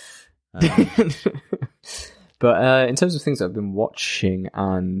 But in terms of things I've been watching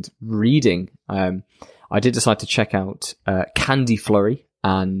and reading, I did decide to check out Candy Flurry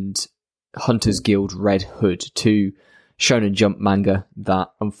and Hunter's Guild Red Hood, 2 Shonen Jump manga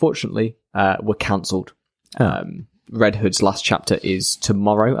that unfortunately were cancelled. Red Hood's last chapter is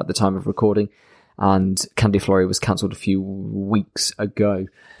tomorrow at the time of recording, and Candy Flurry was cancelled a few weeks ago.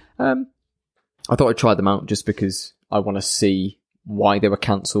 I thought I'd try them out just because I want to see why they were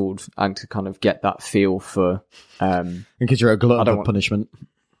cancelled and to kind of get that feel for... and because you're a glutton for punishment.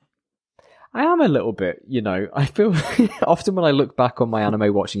 I am a little bit, you know. I feel often when I look back on my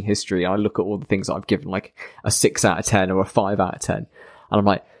anime watching history, I look at all the things that I've given like a 6 out of 10 or a 5 out of 10. And I'm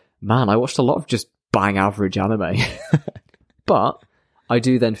like, man, I watched a lot of just bang average anime. But I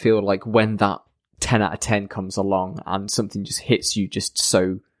do then feel like when that 10 out of 10 comes along and something just hits you just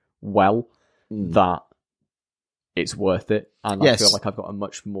so well that it's worth it. And I feel like I've got a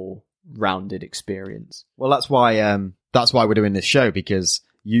much more rounded experience. Well, that's why we're doing this show, because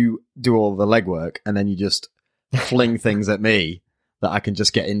you do all the legwork and then you just fling things at me that I can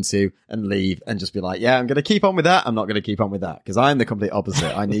just get into and leave and just be like, yeah, I'm going to keep on with that. I'm not going to keep on with that, because I'm the complete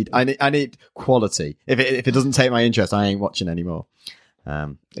opposite. I need quality. If it doesn't take my interest, I ain't watching anymore.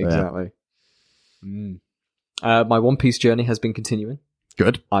 Exactly. Yeah. My One Piece journey has been continuing.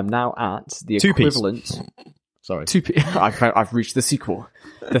 Good. I'm now at the Two equivalent. Piece. Sorry. I've reached the sequel.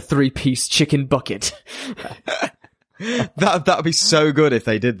 The 3-piece chicken bucket. That would be so good if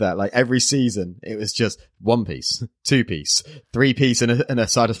they did that. Like every season, it was just 1 piece, 2 piece, 3 piece, and a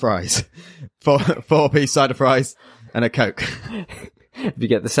side of fries, 4 piece side of fries, and a Coke. If you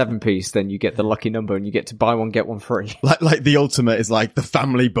get the 7-piece, then you get the lucky number, and you get to buy one get one free. Like the ultimate is like the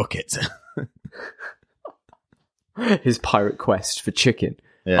family bucket. His pirate quest for chicken.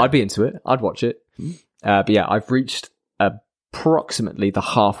 Yeah. I'd be into it. I'd watch it. But yeah, I've reached approximately the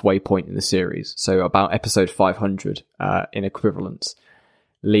halfway point in the series, so about episode 500 in equivalence,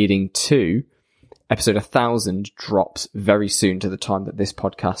 leading to episode 1000 drops very soon to the time that this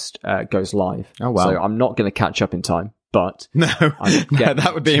podcast goes live. Oh wow. So I'm not going to catch up in time, but no,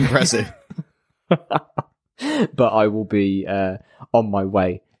 that would be impressive. But I will be on my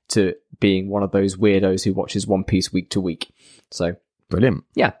way to being one of those weirdos who watches One Piece week to week. So brilliant.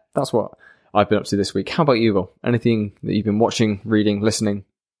 Yeah, that's what I've been up to this week. How about you, Will? Anything that you've been watching, reading, listening,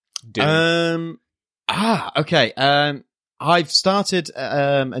 doing? Okay. I've started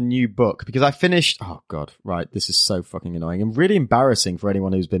a new book because I finished... Oh, God. Right. This is so fucking annoying and really embarrassing for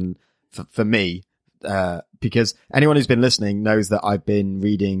anyone who's been... For me, because anyone who's been listening knows that I've been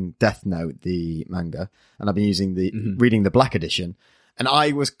reading Death Note, the manga, and I've been using reading the Black Edition. And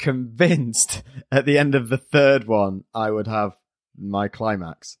I was convinced at the end of the third one I would have my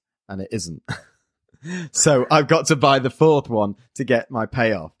climax. And it isn't. So I've got to buy the fourth one to get my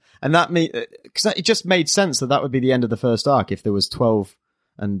payoff. And that because it just made sense that would be the end of the first arc if there was 12,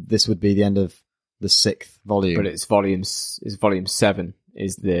 and this would be the end of the 6th volume. But it's volume 7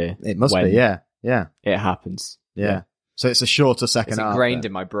 is the... It must be, yeah. It happens. Yeah. So it's a shorter second arc. It's ingrained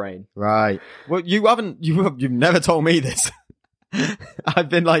in my brain. Right. Well, you've never told me this. I've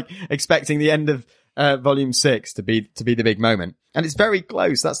been like expecting the end of volume 6 to be the big moment, and it's very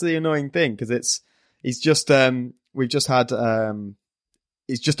close. That's the annoying thing, because he's just about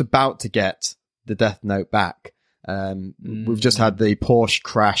to get the Death Note back. We've just had the Porsche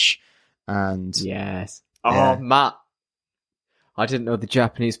crash, and yes. Yeah. Oh, Matt, I didn't know the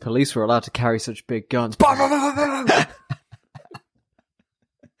Japanese police were allowed to carry such big guns.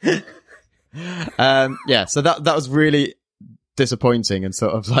 Yeah. So that was really disappointing, and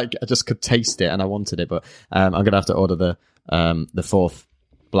sort of like I just could taste it and I wanted it, but I'm gonna have to order the 4th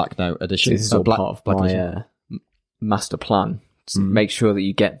Black Note edition. This is all part of my master plan. Make sure that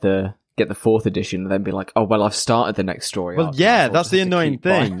you get the 4th edition, and then be like, oh well, I've started the next story. Well, yeah, that's the annoying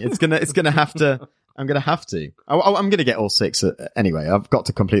thing. It's gonna have to. I'm gonna have to. I'm gonna get all 6 anyway. I've got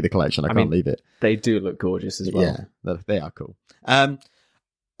to complete the collection. I can't leave it. They do look gorgeous as well. Yeah, they are cool.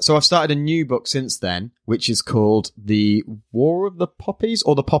 So I've started a new book since then, which is called The War of the Poppies,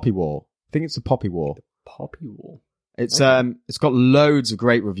 or The Poppy War. I think it's The Poppy War. The Poppy War. It's got loads of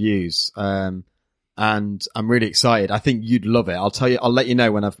great reviews, and I'm really excited. I think you'd love it. I'll let you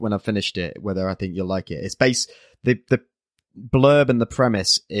know when I've finished it whether I think you'll like it. It's the blurb and the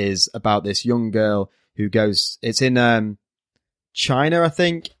premise is about this young girl who goes. It's in China, I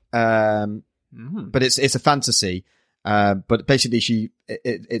think, but it's a fantasy. But basically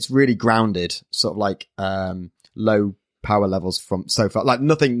it's really grounded, sort of like, low power levels from so far, like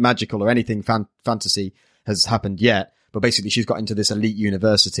nothing magical or anything fantasy has happened yet. But basically she's got into this elite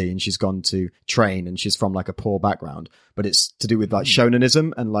university and she's gone to train, and she's from like a poor background, but it's to do with like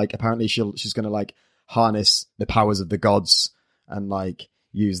shonenism, and like apparently she's going to like harness the powers of the gods and like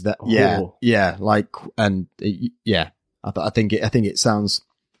use that. I think it sounds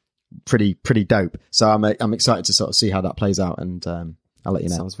pretty dope. So I'm excited to sort of see how that plays out, and I'll let you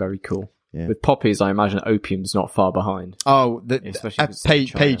know. Sounds very cool. Yeah. With poppies, I imagine opium's not far behind. Oh, Especially if it's in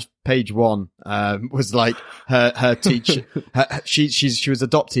China. page one was like her teacher. She was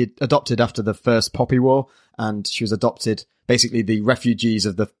adopted after the first Poppy War, and she was adopted. Basically, the refugees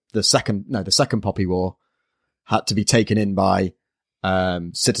of the second Poppy War had to be taken in by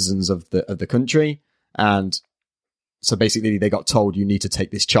citizens of the country, and so basically they got told, you need to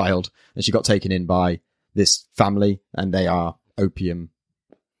take this child, and she got taken in by this family, and they are opium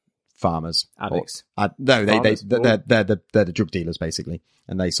farmers, addicts. They're the drug dealers basically,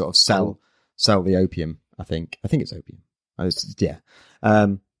 and they sort of sell the opium. I think it's opium.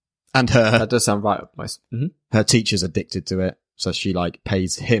 And that does sound right up my. Mm-hmm. Her teacher's addicted to it, so she like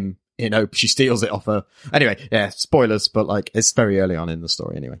pays him in opium. She steals it off her. Anyway, yeah, spoilers, but like it's very early on in the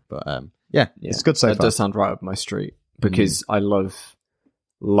story anyway. But it's good so far. That does sound right up my street because I love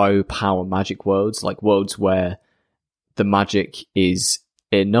low power magic worlds, like worlds where the magic is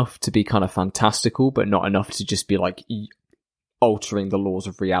enough to be kind of fantastical, but not enough to just be like altering the laws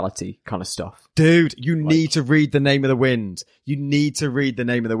of reality kind of stuff. Dude, you need to read The Name of the Wind. You need to read The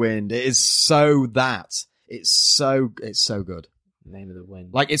Name of the Wind. It is so that. It's so good. Name of the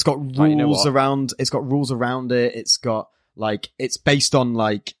Wind. Like it's got rules around. It's got rules around it. It's got like it's based on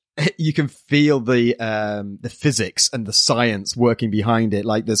like you can feel the physics and the science working behind it.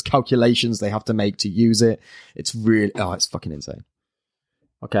 Like there's calculations they have to make to use it. It's really it's fucking insane.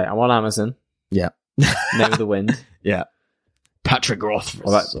 Okay, I'm on Amazon. Yeah. Name of the Wind. Yeah. Patrick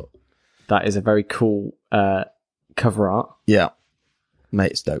Rothfuss. Well, that is a very cool cover art. Yeah.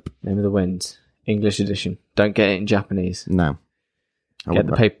 Mate, it's dope. Name of the Wind. English edition. Don't get it in Japanese. No. Get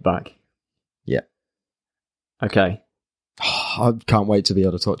the paperback. Yeah. Okay. I can't wait to be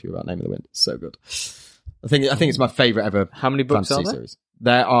able to talk to you about Name of the Wind. It's so good. I think it's my favourite ever. How many books are there? Series.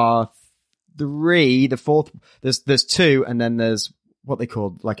 There are 3. The fourth, there's 2, and then there's what they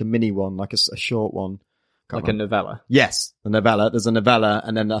call like a mini one, like a short one. Like a novella? Yes, the novella. There's a novella,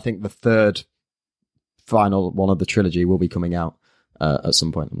 and then I think the third final one of the trilogy will be coming out at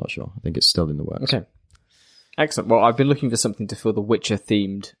some point. I'm not sure. I think it's still in the works. Okay. Excellent. Well, I've been looking for something to fill the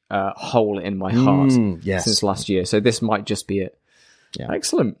Witcher-themed hole in my heart since last year, so this might just be it. Yeah.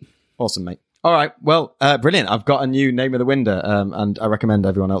 Excellent. Awesome, mate. All right. Well, brilliant. I've got a new Name of the Wind, and I recommend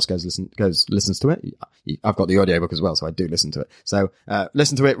everyone else listens to it. I've got the audiobook as well, so I do listen to it. So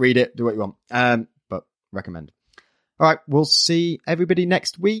listen to it, read it, do what you want. But recommend. All right. We'll see everybody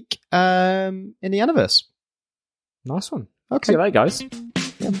next week in the Aniverse. Nice one. Okay. See you later, guys.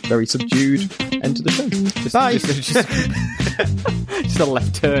 Yeah, very subdued end to the show. Bye. Just a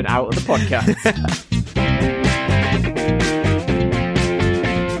left turn out of the podcast.